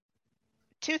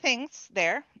two things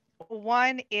there.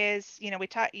 One is,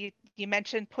 you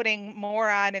mentioned putting more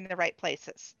on in the right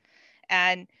places,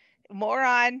 and more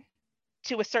on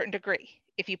to a certain degree.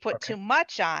 If you put too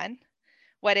much on,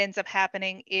 what ends up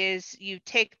happening is you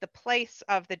take the place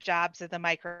of the jobs of the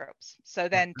microbes. So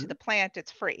then to the plant,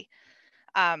 it's free.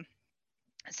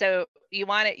 So you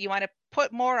want to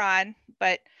put more on,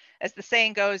 but as the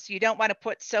saying goes, you don't want to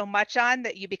put so much on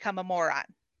that you become a moron.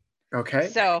 Okay.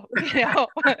 So,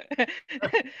 the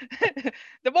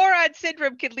moron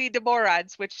syndrome can lead to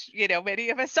morons, which, many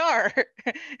of us are.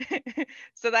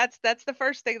 So that's the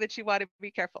first thing that you want to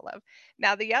be careful of.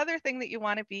 Now, the other thing that you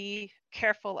want to be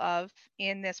careful of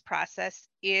in this process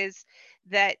is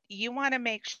that you want to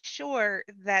make sure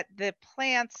that the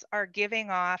plants are giving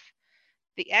off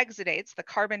the exudates, the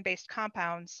carbon-based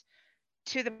compounds,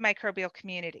 to the microbial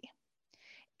community.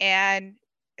 And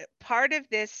part of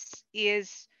this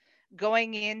is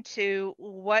going into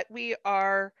what we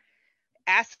are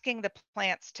asking the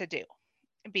plants to do,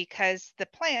 because the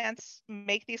plants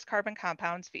make these carbon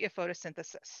compounds via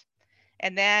photosynthesis.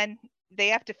 And then they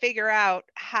have to figure out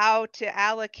how to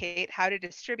allocate, how to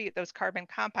distribute those carbon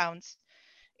compounds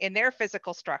in their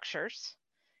physical structures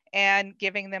and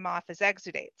giving them off as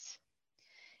exudates.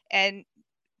 And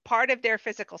part of their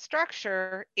physical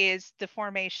structure is the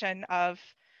formation of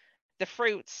the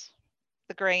fruits,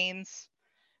 the grains,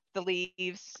 the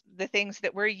leaves, the things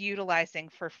that we're utilizing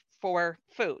for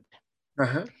food.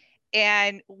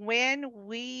 And when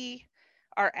we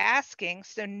are asking,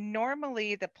 so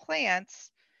normally the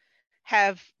plants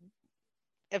have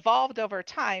evolved over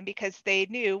time because they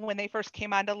knew when they first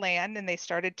came onto land and they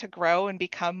started to grow and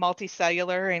become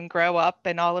multicellular and grow up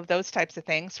and all of those types of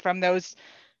things from those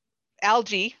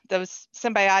algae, those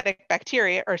symbiotic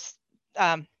bacteria, or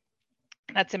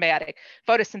not symbiotic,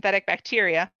 photosynthetic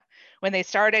bacteria, when they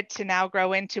started to now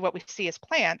grow into what we see as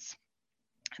plants,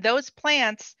 those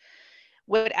plants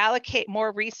would allocate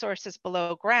more resources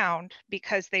below ground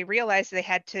because they realized they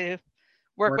had to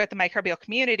work with the microbial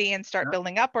community and start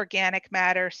building up organic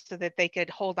matter so that they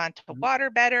could hold on to water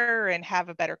better and have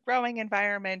a better growing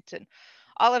environment and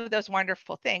all of those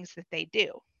wonderful things that they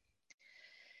do.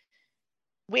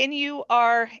 When you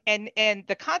are, and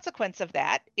the consequence of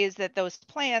that is that those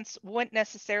plants wouldn't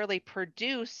necessarily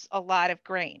produce a lot of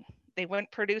grain. They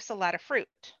wouldn't produce a lot of fruit.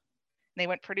 They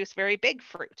wouldn't produce very big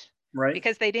fruit, right?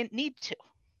 Because they didn't need to.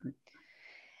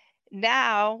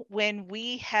 Now, when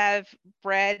we have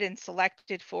bred and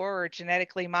selected for or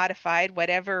genetically modified,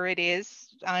 whatever it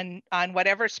is, on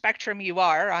whatever spectrum you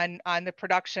are on the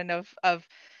production of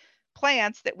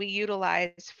plants that we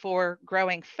utilize for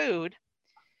growing food,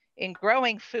 in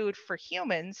growing food for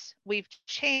humans, we've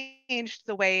changed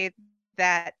the way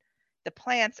that the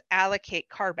plants allocate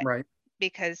carbon. Right.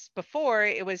 Because before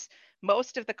it was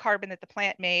most of the carbon that the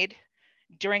plant made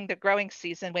during the growing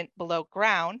season went below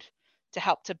ground to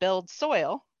help to build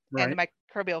soil and the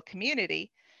microbial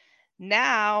community.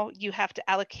 Now you have to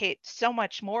allocate so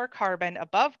much more carbon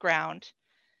above ground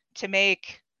to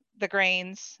make the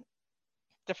grains,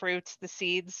 the fruits, the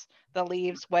seeds, the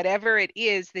leaves, whatever it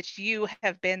is that you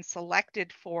have been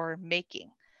selected for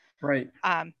making. Right.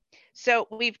 So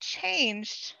we've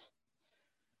changed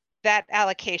that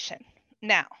allocation.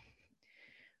 Now,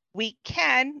 we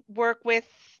can work with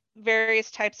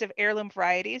various types of heirloom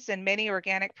varieties, and many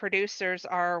organic producers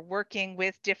are working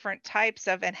with different types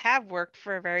of, and have worked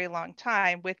for a very long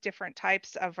time with different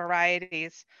types of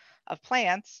varieties of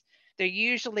plants. They're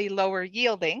usually lower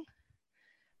yielding,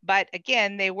 but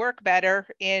again, they work better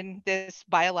in this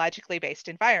biologically based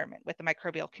environment with the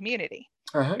microbial community,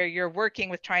 where you're working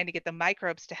with trying to get the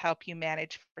microbes to help you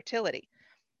manage fertility.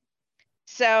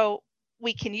 So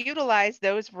we can utilize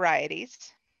those varieties.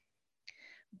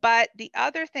 But the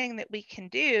other thing that we can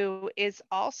do is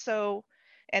also,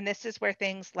 and this is where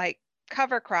things like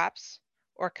cover crops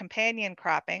or companion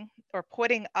cropping or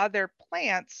putting other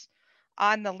plants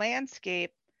on the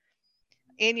landscape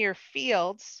in your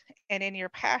fields and in your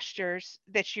pastures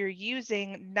that you're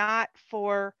using not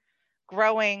for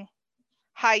growing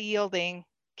high yielding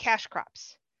cash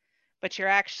crops, but you're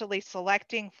actually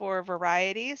selecting for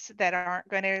varieties that aren't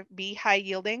going to be high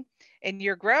yielding, and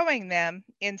you're growing them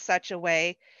in such a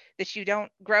way that you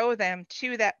don't grow them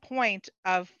to that point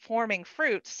of forming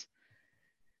fruits.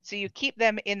 So you keep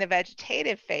them in the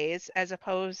vegetative phase as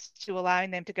opposed to allowing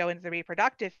them to go into the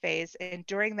reproductive phase. And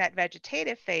during that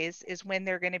vegetative phase is when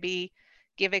they're going to be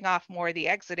giving off more of the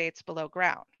exudates below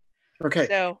ground. Okay.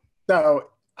 So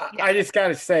yeah. I just got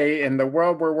to say, in the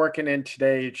world we're working in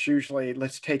today, it's usually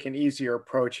let's take an easier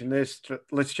approach, and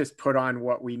let's just put on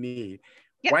what we need.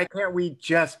 Yeah. Why can't we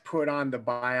just put on the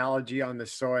biology on the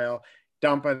soil,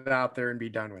 dump it out there, and be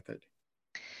done with it?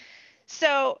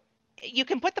 So you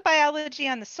can put the biology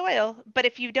on the soil, but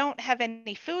if you don't have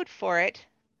any food for it,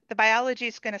 the biology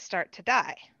is going to start to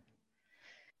die.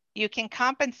 You can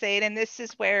compensate, and this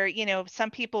is where,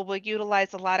 some people will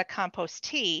utilize a lot of compost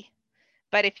tea,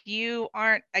 but if you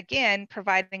aren't, again,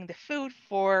 providing the food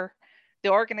for the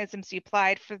organisms you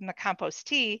applied from the compost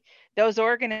tea, those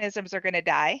organisms are going to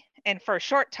die. And for a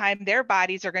short time, their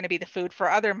bodies are going to be the food for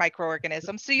other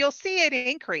microorganisms. So you'll see it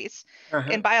increase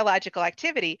in biological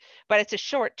activity, but it's a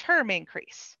short-term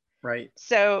increase. Right.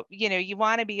 So, you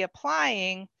want to be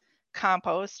applying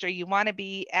compost, or you want to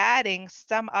be adding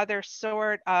some other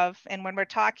sort of, and when we're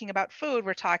talking about food,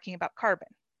 we're talking about carbon.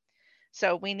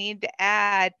 So we need to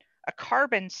add a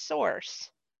carbon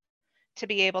source to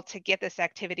be able to get this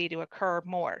activity to occur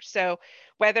more. So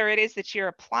whether it is that you're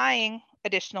applying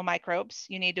additional microbes,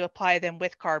 you need to apply them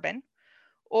with carbon,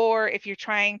 or if you're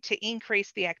trying to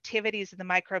increase the activities of the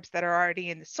microbes that are already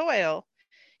in the soil,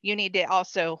 you need to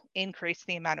also increase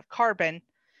the amount of carbon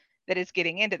that is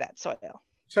getting into that soil.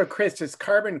 So Chris, is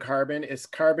carbon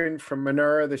from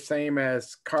manure the same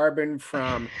as carbon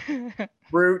from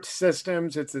root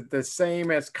systems? It's the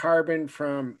same as carbon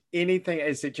from anything?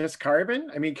 Is it just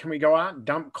carbon? I mean, can we go out and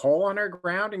dump coal on our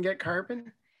ground and get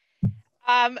carbon?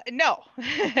 No,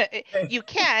 you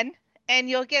can, and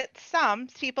you'll get some.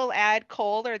 People add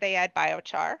coal or they add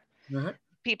biochar.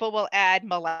 People will add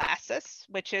molasses,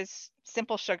 which is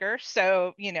simple sugar.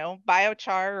 So,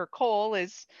 biochar or coal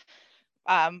is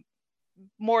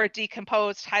more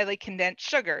decomposed, highly condensed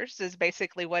sugars is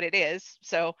basically what it is.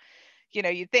 So,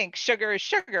 you'd think sugar is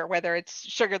sugar, whether it's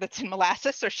sugar that's in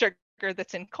molasses or sugar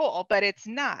that's in coal, but it's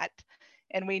not.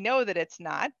 And we know that it's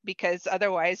not, because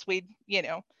otherwise we'd,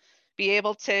 be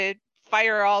able to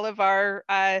fire all of our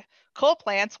coal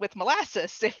plants with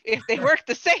molasses if they work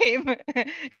the same.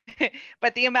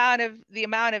 But the amount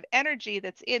of energy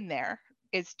that's in there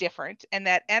is different, and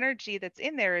that energy that's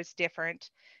in there is different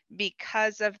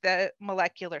because of the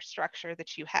molecular structure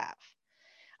that you have.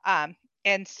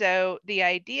 And so the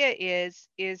idea is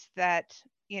that,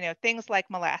 things like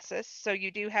molasses, so you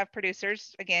do have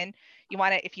producers, again,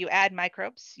 if you add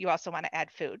microbes, you also want to add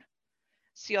food.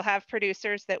 So you'll have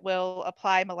producers that will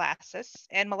apply molasses,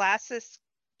 and molasses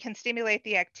can stimulate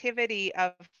the activity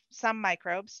of some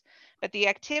microbes, but the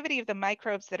activity of the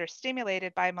microbes that are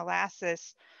stimulated by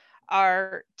molasses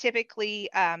are typically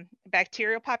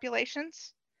bacterial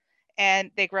populations,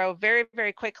 and they grow very,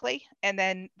 very quickly, and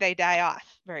then they die off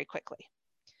very quickly.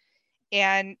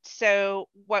 And so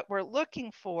what we're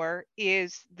looking for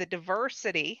is the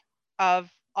diversity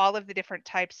of all of the different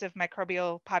types of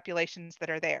microbial populations that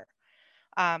are there.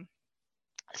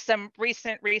 Some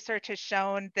recent research has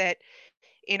shown that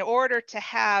in order to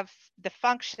have the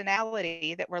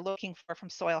functionality that we're looking for from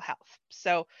soil health.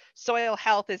 So soil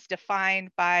health is defined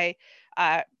by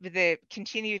the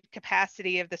continued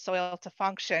capacity of the soil to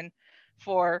function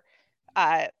for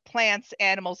plants,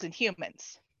 animals, and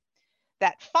humans.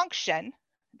 That function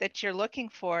that you're looking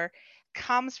for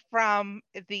comes from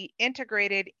the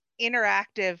integrated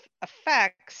interactive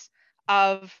effects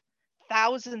of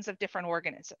thousands of different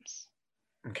organisms.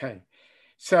 Okay.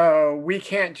 So we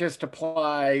can't just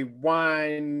apply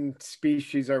one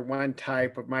species or one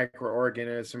type of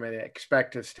microorganism and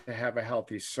expect us to have a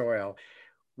healthy soil.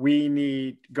 We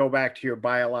need go back to your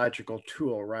biological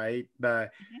tool, right?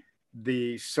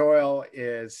 The soil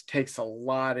takes a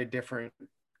lot of different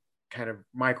kind of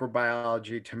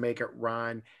microbiology to make it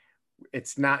run.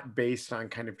 It's not based on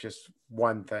kind of just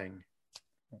one thing.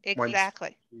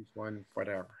 Exactly. One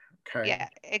whatever. Okay. Yeah,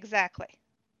 exactly.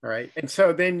 All right. And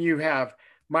so then you have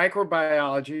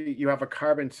microbiology, you have a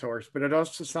carbon source, but it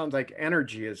also sounds like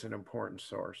energy is an important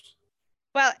source.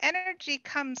 Well, energy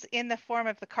comes in the form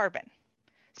of the carbon.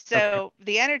 So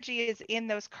the energy is in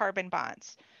those carbon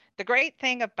bonds. The great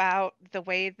thing about the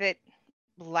way that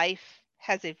life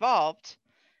has evolved,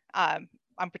 on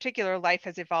particular life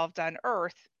has evolved on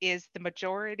Earth, is the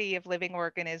majority of living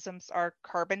organisms are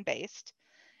carbon based.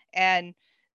 And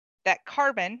that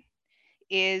carbon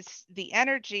is the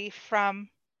energy from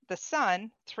the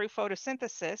sun through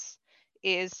photosynthesis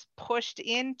is pushed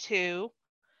into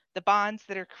the bonds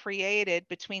that are created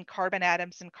between carbon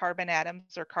atoms and carbon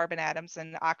atoms, or carbon atoms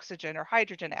and oxygen or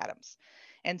hydrogen atoms.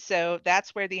 And so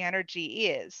that's where the energy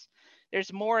is.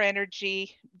 There's more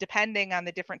energy depending on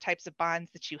the different types of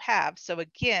bonds that you have. So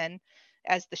again,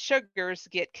 as the sugars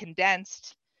get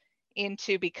condensed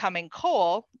into becoming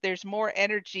coal, there's more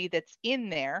energy that's in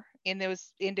there in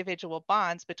those individual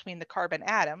bonds between the carbon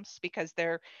atoms, because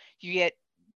you get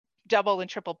double and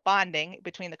triple bonding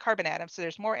between the carbon atoms. So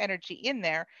there's more energy in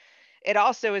there. It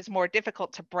also is more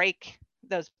difficult to break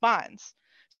those bonds.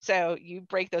 So you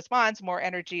break those bonds, more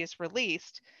energy is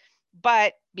released.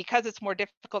 But because it's more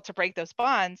difficult to break those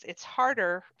bonds, it's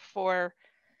harder for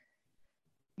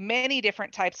many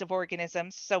different types of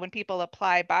organisms. So when people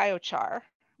apply biochar,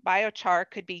 biochar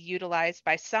could be utilized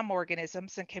by some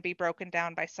organisms and can be broken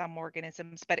down by some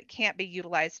organisms, but it can't be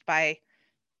utilized by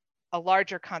a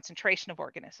larger concentration of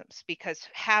organisms, because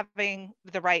having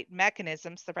the right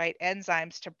mechanisms, the right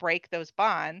enzymes to break those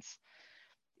bonds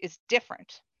is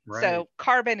different. Right. So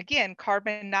carbon,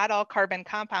 not all carbon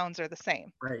compounds are the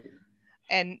same. Right.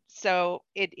 And so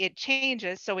it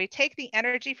changes. So we take the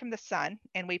energy from the sun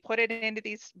and we put it into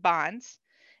these bonds,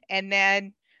 and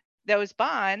then those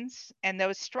bonds and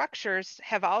those structures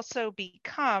have also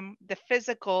become the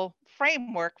physical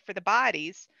framework for the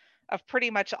bodies of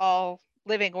pretty much all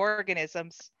living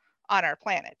organisms on our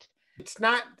planet. It's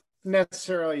not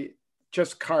necessarily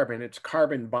just carbon, it's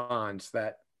carbon bonds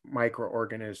that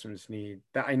microorganisms need.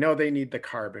 I know they need the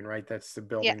carbon, right? That's the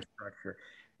building structure,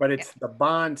 but it's the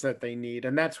bonds that they need.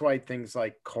 And that's why things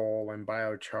like coal and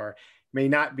biochar may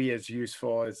not be as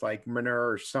useful as like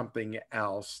manure or something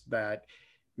else, that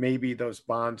maybe those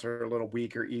bonds are a little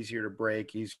weaker, easier to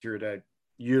break, easier to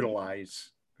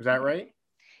utilize. Is that right?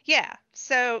 Yeah.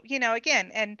 So,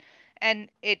 again, and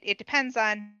it depends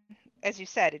on, as you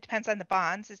said, it depends on the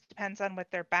bonds. It depends on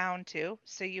what they're bound to.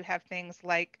 So you have things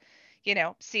like,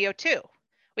 CO2.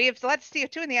 We have a lot of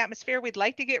CO2 in the atmosphere. We'd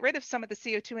like to get rid of some of the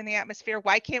CO2 in the atmosphere.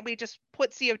 Why can't we just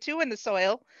put CO2 in the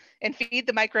soil and feed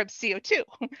the microbes CO2?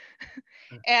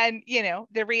 And,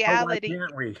 the reality. Why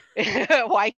can't we?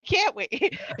 Why can't we?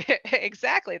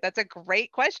 Exactly. That's a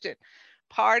great question.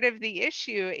 Part of the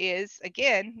issue is,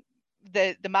 again,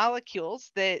 the molecules,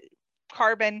 the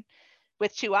carbon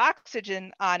with 2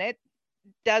 oxygen on it,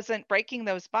 breaking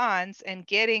those bonds and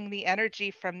getting the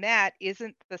energy from that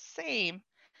isn't the same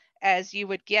as you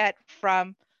would get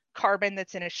from carbon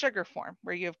that's in a sugar form,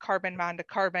 where you have carbon bond to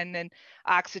carbon and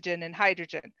oxygen and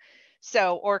hydrogen.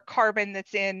 So, or carbon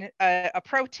that's in a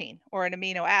protein or an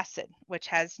amino acid, which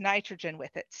has nitrogen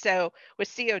with it. So with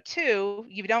CO2,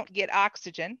 you don't get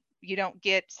oxygen, you don't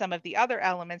get some of the other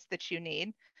elements that you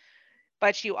need,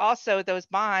 but you also, those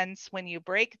bonds, when you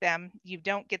break them, you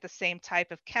don't get the same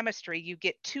type of chemistry. You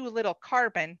get too little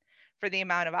carbon for the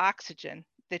amount of oxygen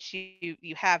that you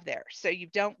have there. So you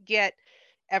don't get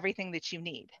everything that you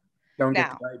need. Don't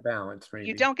get the right balance, maybe.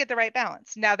 You don't get the right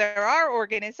balance. Now, there are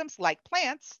organisms like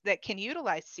plants that can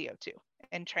utilize CO2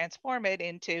 and transform it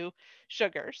into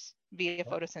sugars via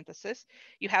photosynthesis.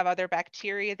 You have other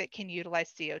bacteria that can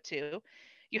utilize CO2.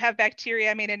 You have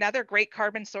bacteria. I mean, another great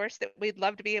carbon source that we'd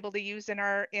love to be able to use from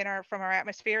our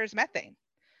atmosphere is methane.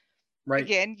 Right.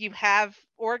 Again, you have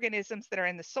organisms that are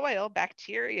in the soil,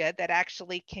 bacteria, that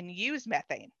actually can use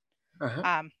methane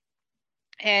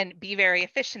and be very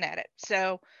efficient at it.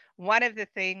 So one of the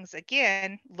things,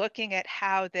 again, looking at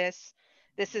how this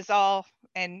is all,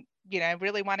 and I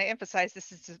really want to emphasize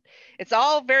it's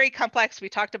all very complex. We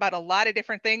talked about a lot of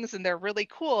different things and they're really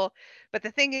cool, but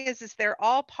the thing is they're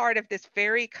all part of this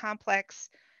very complex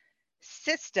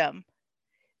system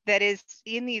that is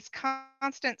in these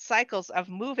constant cycles of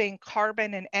moving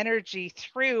carbon and energy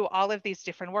through all of these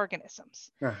different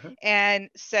organisms. And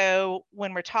so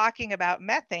when we're talking about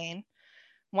methane,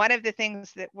 one of the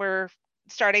things that we're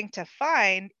starting to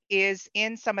find is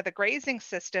in some of the grazing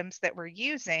systems that we're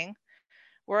using,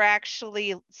 we're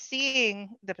actually seeing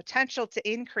the potential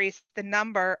to increase the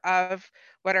number of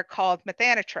what are called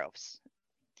methanotrophs,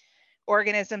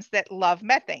 organisms that love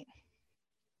methane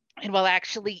and will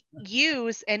actually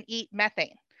use and eat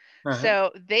methane.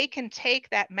 So they can take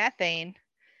that methane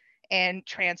and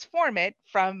transform it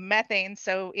from methane.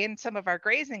 So in some of our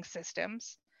grazing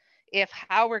systems, if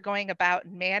how we're going about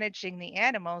managing the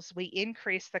animals, we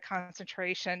increase the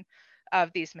concentration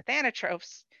of these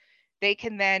methanotrophs, they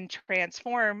can then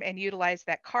transform and utilize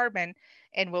that carbon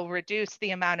and will reduce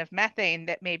the amount of methane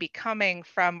that may be coming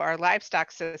from our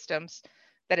livestock systems.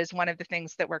 That is one of the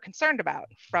things that we're concerned about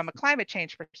from a climate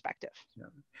change perspective.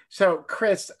 So,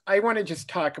 Chris, I want to just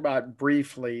talk about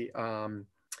briefly,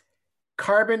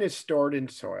 carbon is stored in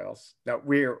soils. That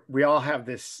we all have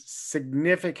this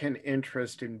significant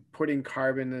interest in putting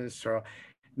carbon in the soil.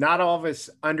 Not all of us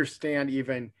understand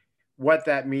even what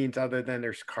that means other than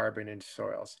there's carbon in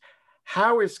soils.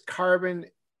 How is carbon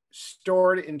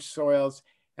stored in soils?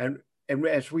 And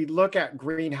as we look at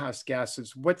greenhouse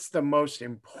gases, what's the most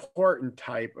important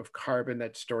type of carbon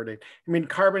that's stored in? I mean,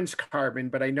 carbon's carbon,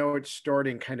 but I know it's stored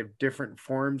in kind of different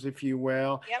forms, if you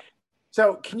will. Yep.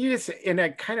 So can you just, in a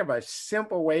kind of a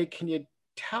simple way, can you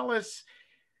tell us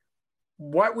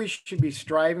what we should be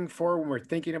striving for when we're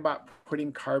thinking about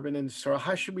putting carbon in the soil?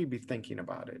 How should we be thinking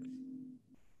about it?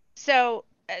 So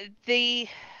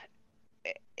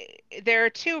there are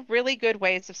two really good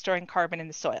ways of storing carbon in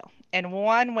the soil. And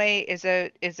one way is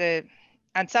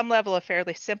on some level a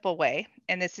fairly simple way.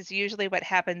 And this is usually what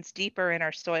happens deeper in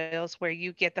our soils, where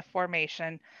you get the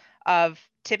formation of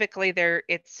typically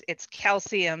it's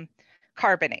calcium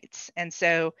carbonates. And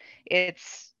so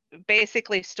it's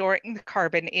basically storing the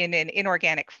carbon in an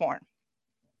inorganic form.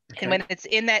 Okay. And when it's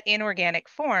in that inorganic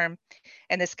form,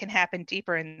 and this can happen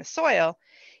deeper in the soil,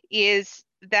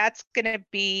 that's going to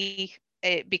be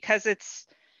because it's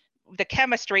the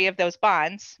chemistry of those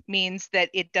bonds means that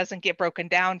it doesn't get broken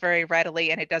down very readily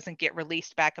and it doesn't get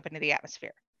released back up into the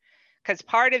atmosphere. Because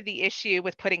part of the issue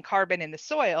with putting carbon in the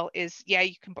soil is, yeah,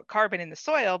 you can put carbon in the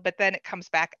soil, but then it comes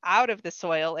back out of the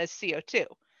soil as CO2.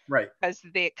 Right. Because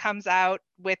it comes out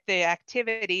with the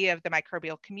activity of the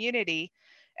microbial community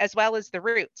as well as the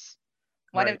roots.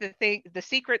 One of the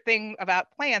secret thing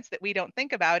about plants that we don't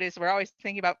think about is we're always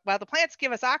thinking about, well, the plants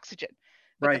give us oxygen,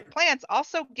 but the plants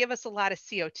also give us a lot of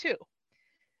CO2.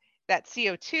 That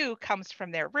CO2 comes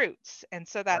from their roots. And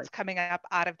so that's coming up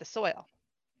out of the soil.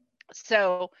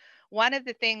 So one of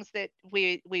the things that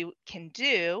we can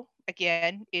do,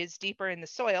 again, is deeper in the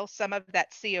soil. Some of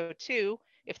that CO2,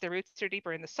 if the roots are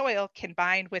deeper in the soil, can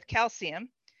bind with calcium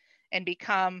and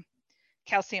become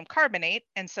calcium carbonate.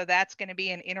 And so that's going to be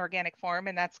an inorganic form,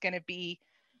 and that's going to be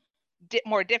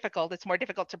more difficult. It's more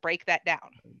difficult to break that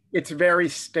down. It's very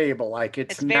stable. Like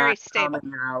it's not very stable.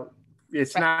 Coming out.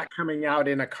 It's not coming out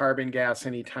in a carbon gas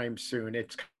anytime soon.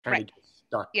 It's kind of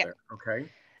stuck there. Okay.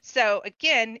 So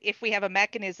again, if we have a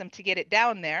mechanism to get it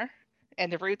down there,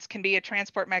 and the roots can be a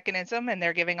transport mechanism and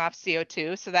they're giving off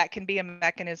CO2, so that can be a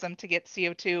mechanism to get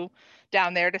CO2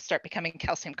 down there to start becoming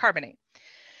calcium carbonate.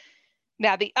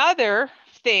 Now, the other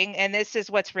thing, and this is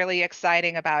what's really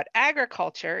exciting about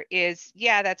agriculture, is,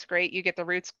 yeah, that's great. You get the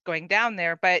roots going down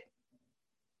there, but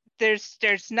there's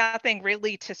nothing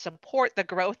really to support the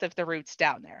growth of the roots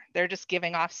down there. They're just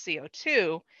giving off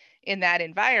CO2 in that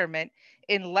environment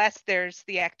unless there's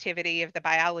the activity of the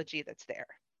biology that's there.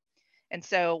 And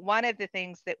so one of the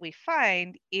things that we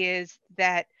find is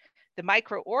that the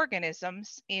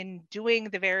microorganisms, in doing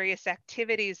the various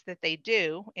activities that they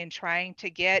do in trying to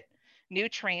get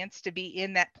nutrients to be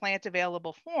in that plant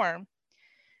available form,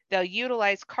 they'll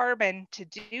utilize carbon to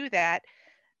do that,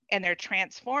 and they're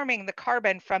transforming the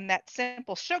carbon from that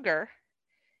simple sugar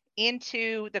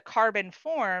into the carbon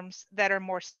forms that are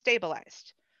more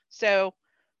stabilized. So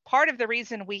part of the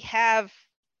reason we have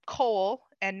coal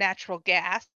and natural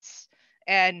gas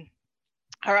and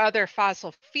our other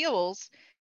fossil fuels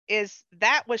is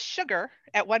that was sugar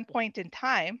at one point in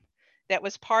time that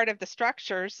was part of the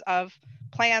structures of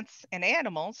plants and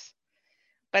animals,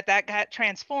 but that got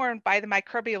transformed by the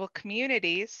microbial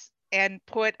communities and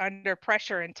put under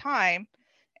pressure and time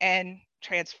and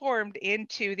transformed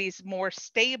into these more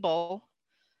stable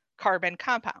carbon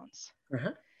compounds.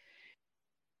 Uh-huh.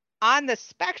 On the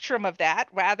spectrum of that,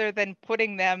 rather than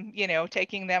putting them,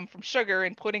 taking them from sugar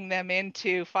and putting them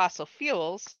into fossil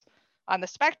fuels, on the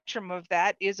spectrum of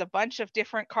that is a bunch of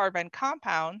different carbon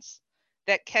compounds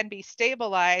that can be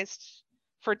stabilized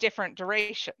for different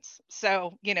durations.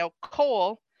 So,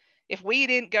 coal, if we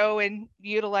didn't go and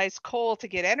utilize coal to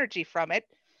get energy from it,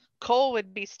 coal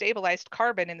would be stabilized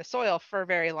carbon in the soil for a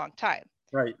very long time.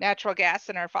 Right. Natural gas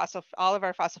and all of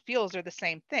our fossil fuels are the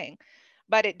same thing,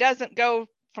 but it doesn't go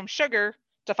from sugar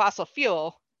to fossil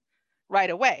fuel right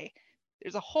away.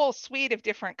 There's a whole suite of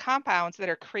different compounds that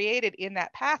are created in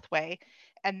that pathway.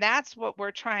 And that's what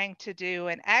we're trying to do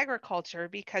in agriculture,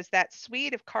 because that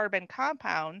suite of carbon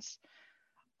compounds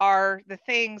are the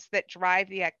things that drive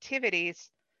the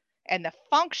activities and the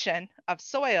function of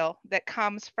soil that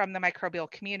comes from the microbial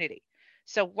community.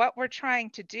 So what we're trying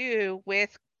to do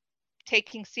with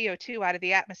taking CO2 out of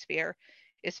the atmosphere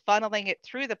is funneling it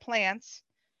through the plants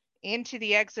into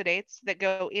the exudates that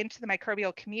go into the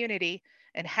microbial community,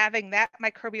 and having that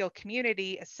microbial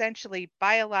community essentially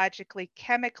biologically,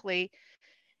 chemically,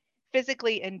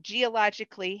 physically, and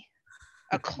geologically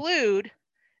occlude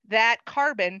that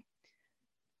carbon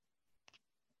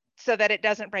so that it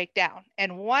doesn't break down.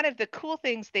 And one of the cool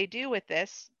things they do with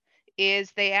this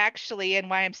is they actually, and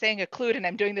why I'm saying occlude, and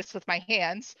I'm doing this with my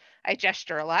hands, I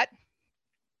gesture a lot.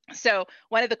 So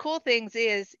one of the cool things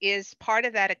is part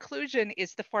of that occlusion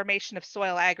is the formation of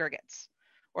soil aggregates,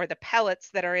 or the pellets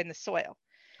that are in the soil.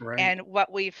 Right. And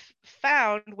what we've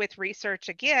found with research,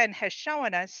 again, has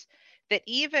shown us that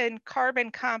even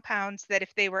carbon compounds that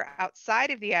if they were outside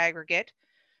of the aggregate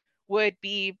would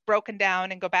be broken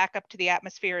down and go back up to the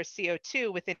atmosphere as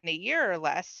CO2 within a year or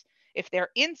less, if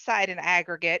they're inside an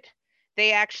aggregate,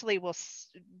 they actually will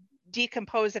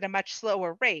decompose at a much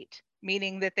slower rate,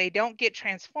 meaning that they don't get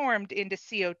transformed into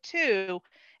CO2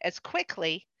 as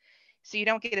quickly. So you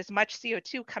don't get as much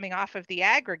CO2 coming off of the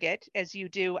aggregate as you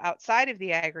do outside of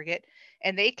the aggregate,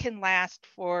 and they can last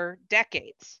for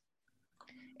decades.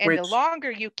 And the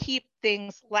longer you keep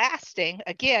things lasting,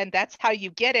 again, that's how you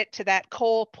get it to that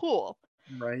coal pool.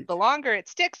 Right. The longer it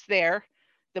sticks there,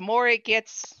 the more it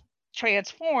gets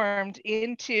transformed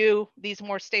into these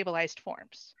more stabilized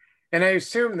forms. And I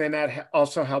assume then that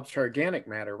also helps for organic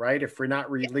matter, right? If we're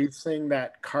not releasing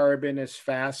that carbon as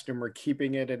fast and we're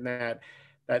keeping it in that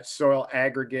soil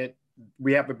aggregate,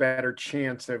 we have a better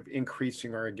chance of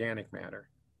increasing our organic matter.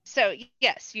 So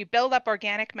yes, you build up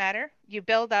organic matter,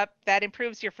 that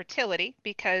improves your fertility,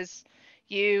 because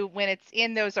when it's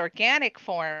in those organic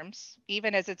forms,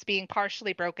 even as it's being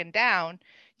partially broken down,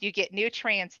 you get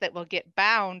nutrients that will get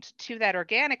bound to that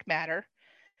organic matter.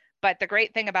 But the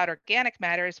great thing about organic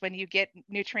matter is when you get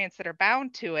nutrients that are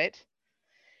bound to it,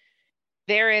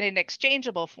 they're in an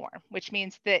exchangeable form, which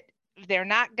means that they're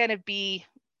not going to be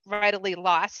readily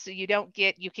lost. So you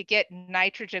could get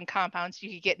nitrogen compounds, you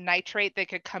could get nitrate that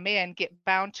could come in, get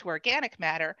bound to organic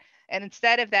matter. And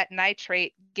instead of that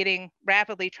nitrate getting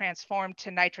rapidly transformed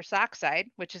to nitrous oxide,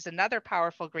 which is another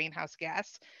powerful greenhouse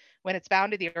gas, when it's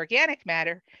bound to the organic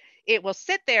matter, it will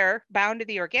sit there bound to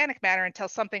the organic matter until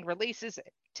something releases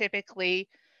it, typically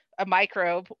a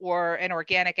microbe or an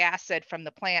organic acid from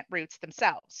the plant roots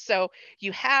themselves. So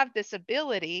you have this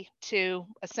ability to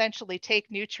essentially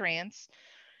take nutrients.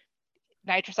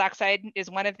 Nitrous oxide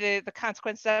is one of the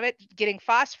consequences of it, getting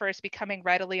phosphorus becoming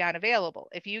readily unavailable.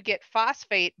 If you get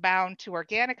phosphate bound to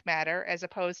organic matter as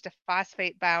opposed to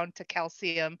phosphate bound to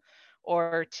calcium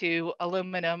or to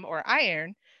aluminum or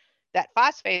iron, that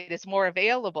phosphate is more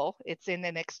available. It's in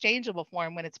an exchangeable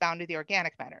form when it's bound to the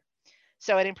organic matter.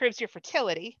 So it improves your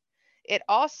fertility. It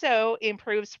also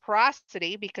improves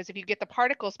porosity, because if you get the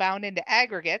particles bound into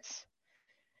aggregates,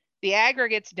 the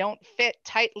aggregates don't fit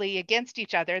tightly against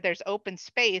each other. There's open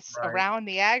space around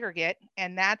the aggregate,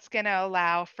 and that's going to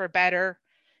allow for better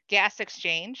gas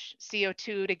exchange,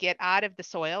 CO2 to get out of the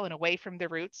soil and away from the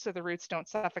roots so the roots don't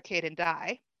suffocate and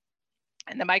die,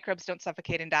 and the microbes don't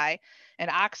suffocate and die, and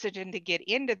oxygen to get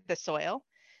into the soil.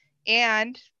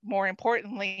 And more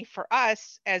importantly for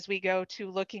us, as we go to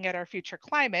looking at our future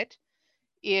climate,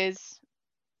 is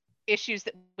issues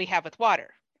that we have with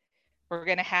water. We're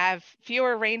going to have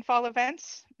fewer rainfall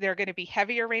events. They're going to be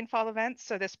heavier rainfall events.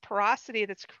 So this porosity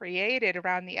that's created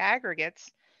around the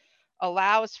aggregates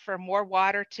allows for more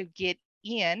water to get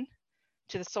in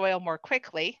to the soil more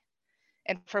quickly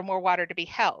and for more water to be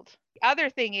held. Other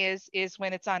thing is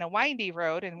when it's on a windy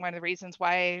road, and one of the reasons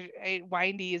why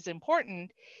windy is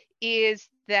important is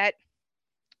that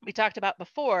we talked about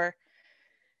before,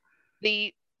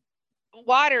 the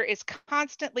water is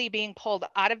constantly being pulled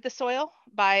out of the soil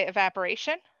by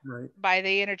evaporation, right, by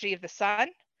the energy of the sun,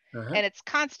 and it's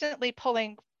constantly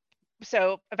pulling.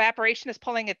 So evaporation is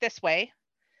pulling it this way,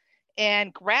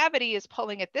 and gravity is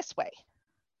pulling it this way,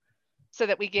 so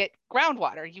that we get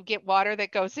groundwater. You get water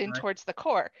that goes in towards the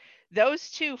core.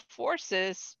 Those two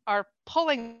forces are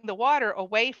pulling the water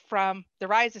away from the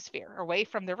rhizosphere, away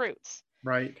from the roots.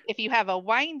 Right. If you have a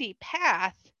windy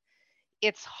path,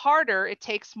 it's harder. It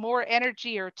takes more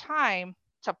energy or time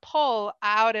to pull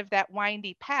out of that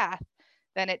windy path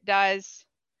than it does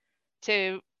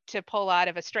to pull out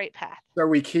of a straight path. So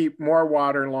we keep more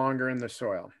water longer in the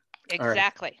soil.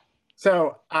 Exactly. Right.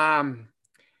 So,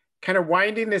 kind of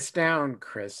winding this down,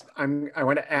 Chris, I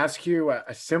want to ask you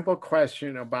a simple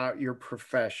question about your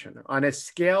profession. On a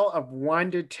scale of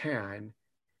 1 to 10,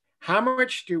 how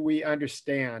much do we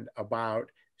understand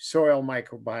about soil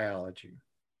microbiology?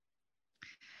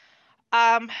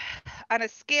 On a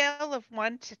scale of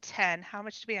 1 to 10, how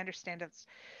much do we understand it?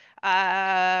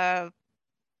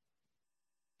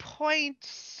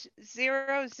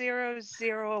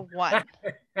 0.0001.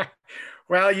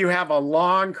 Well, you have a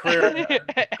long career.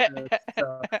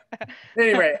 So,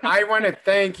 anyway, I want to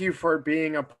thank you for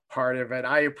being a part of it.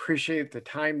 I appreciate the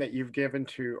time that you've given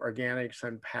to Organics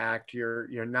Unpacked.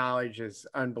 Your knowledge is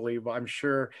unbelievable. I'm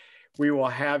sure we will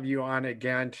have you on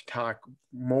again to talk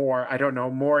more, I don't know,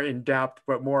 more in depth,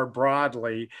 but more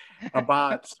broadly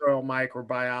about soil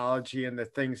microbiology and the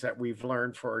things that we've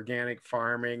learned for organic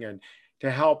farming, and to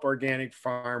help organic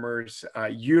farmers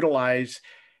utilize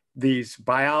these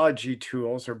biology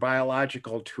tools or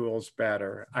biological tools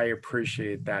better. I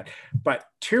appreciate that. But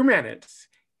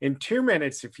in 2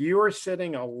 minutes, if you are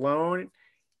sitting alone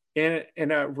in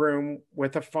a room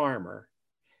with a farmer,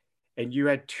 and you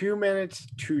had 2 minutes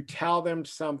to tell them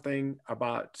something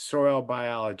about soil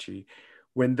biology,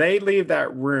 when they leave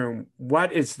that room,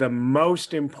 what is the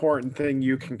most important thing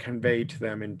you can convey to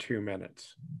them in 2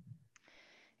 minutes?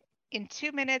 In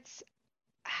 2 minutes,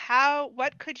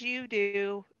 what could you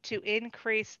do to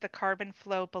increase the carbon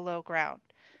flow below ground,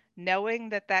 knowing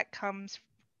that comes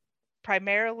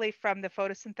primarily from the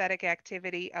photosynthetic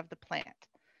activity of the plant?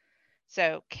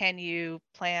 So can you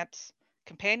plant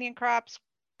companion crops,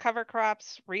 cover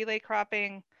crops, relay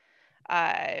cropping?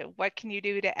 What can you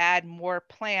do to add more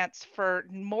plants for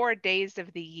more days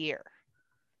of the year?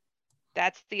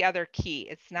 That's the other key.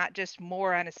 It's not just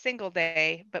more on a single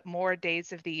day, but more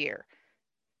days of the year.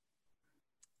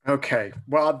 Okay,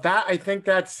 well, I think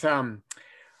that's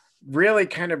really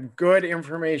kind of good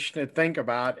information to think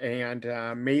about, and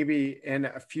maybe in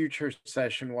a future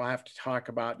session we'll have to talk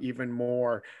about even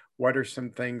more what are some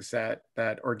things that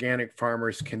organic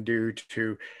farmers can do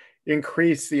to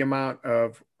increase the amount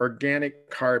of organic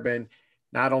carbon,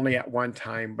 not only at one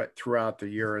time, but throughout the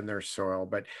year in their soil.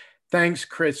 But thanks,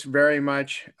 Chris, very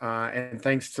much. And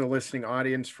thanks to the listening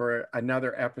audience for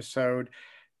another episode.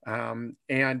 And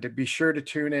be sure to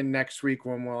tune in next week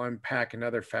when we'll unpack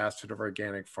another facet of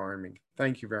organic farming.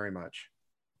 Thank you very much.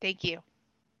 Thank you.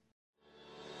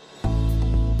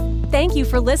 Thank you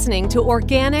for listening to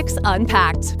Organics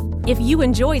Unpacked. If you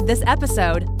enjoyed this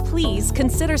episode, please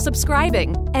consider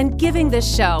subscribing and giving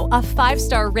this show a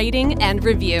 5-star rating and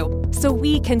review so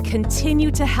we can continue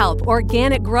to help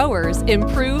organic growers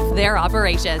improve their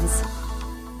operations.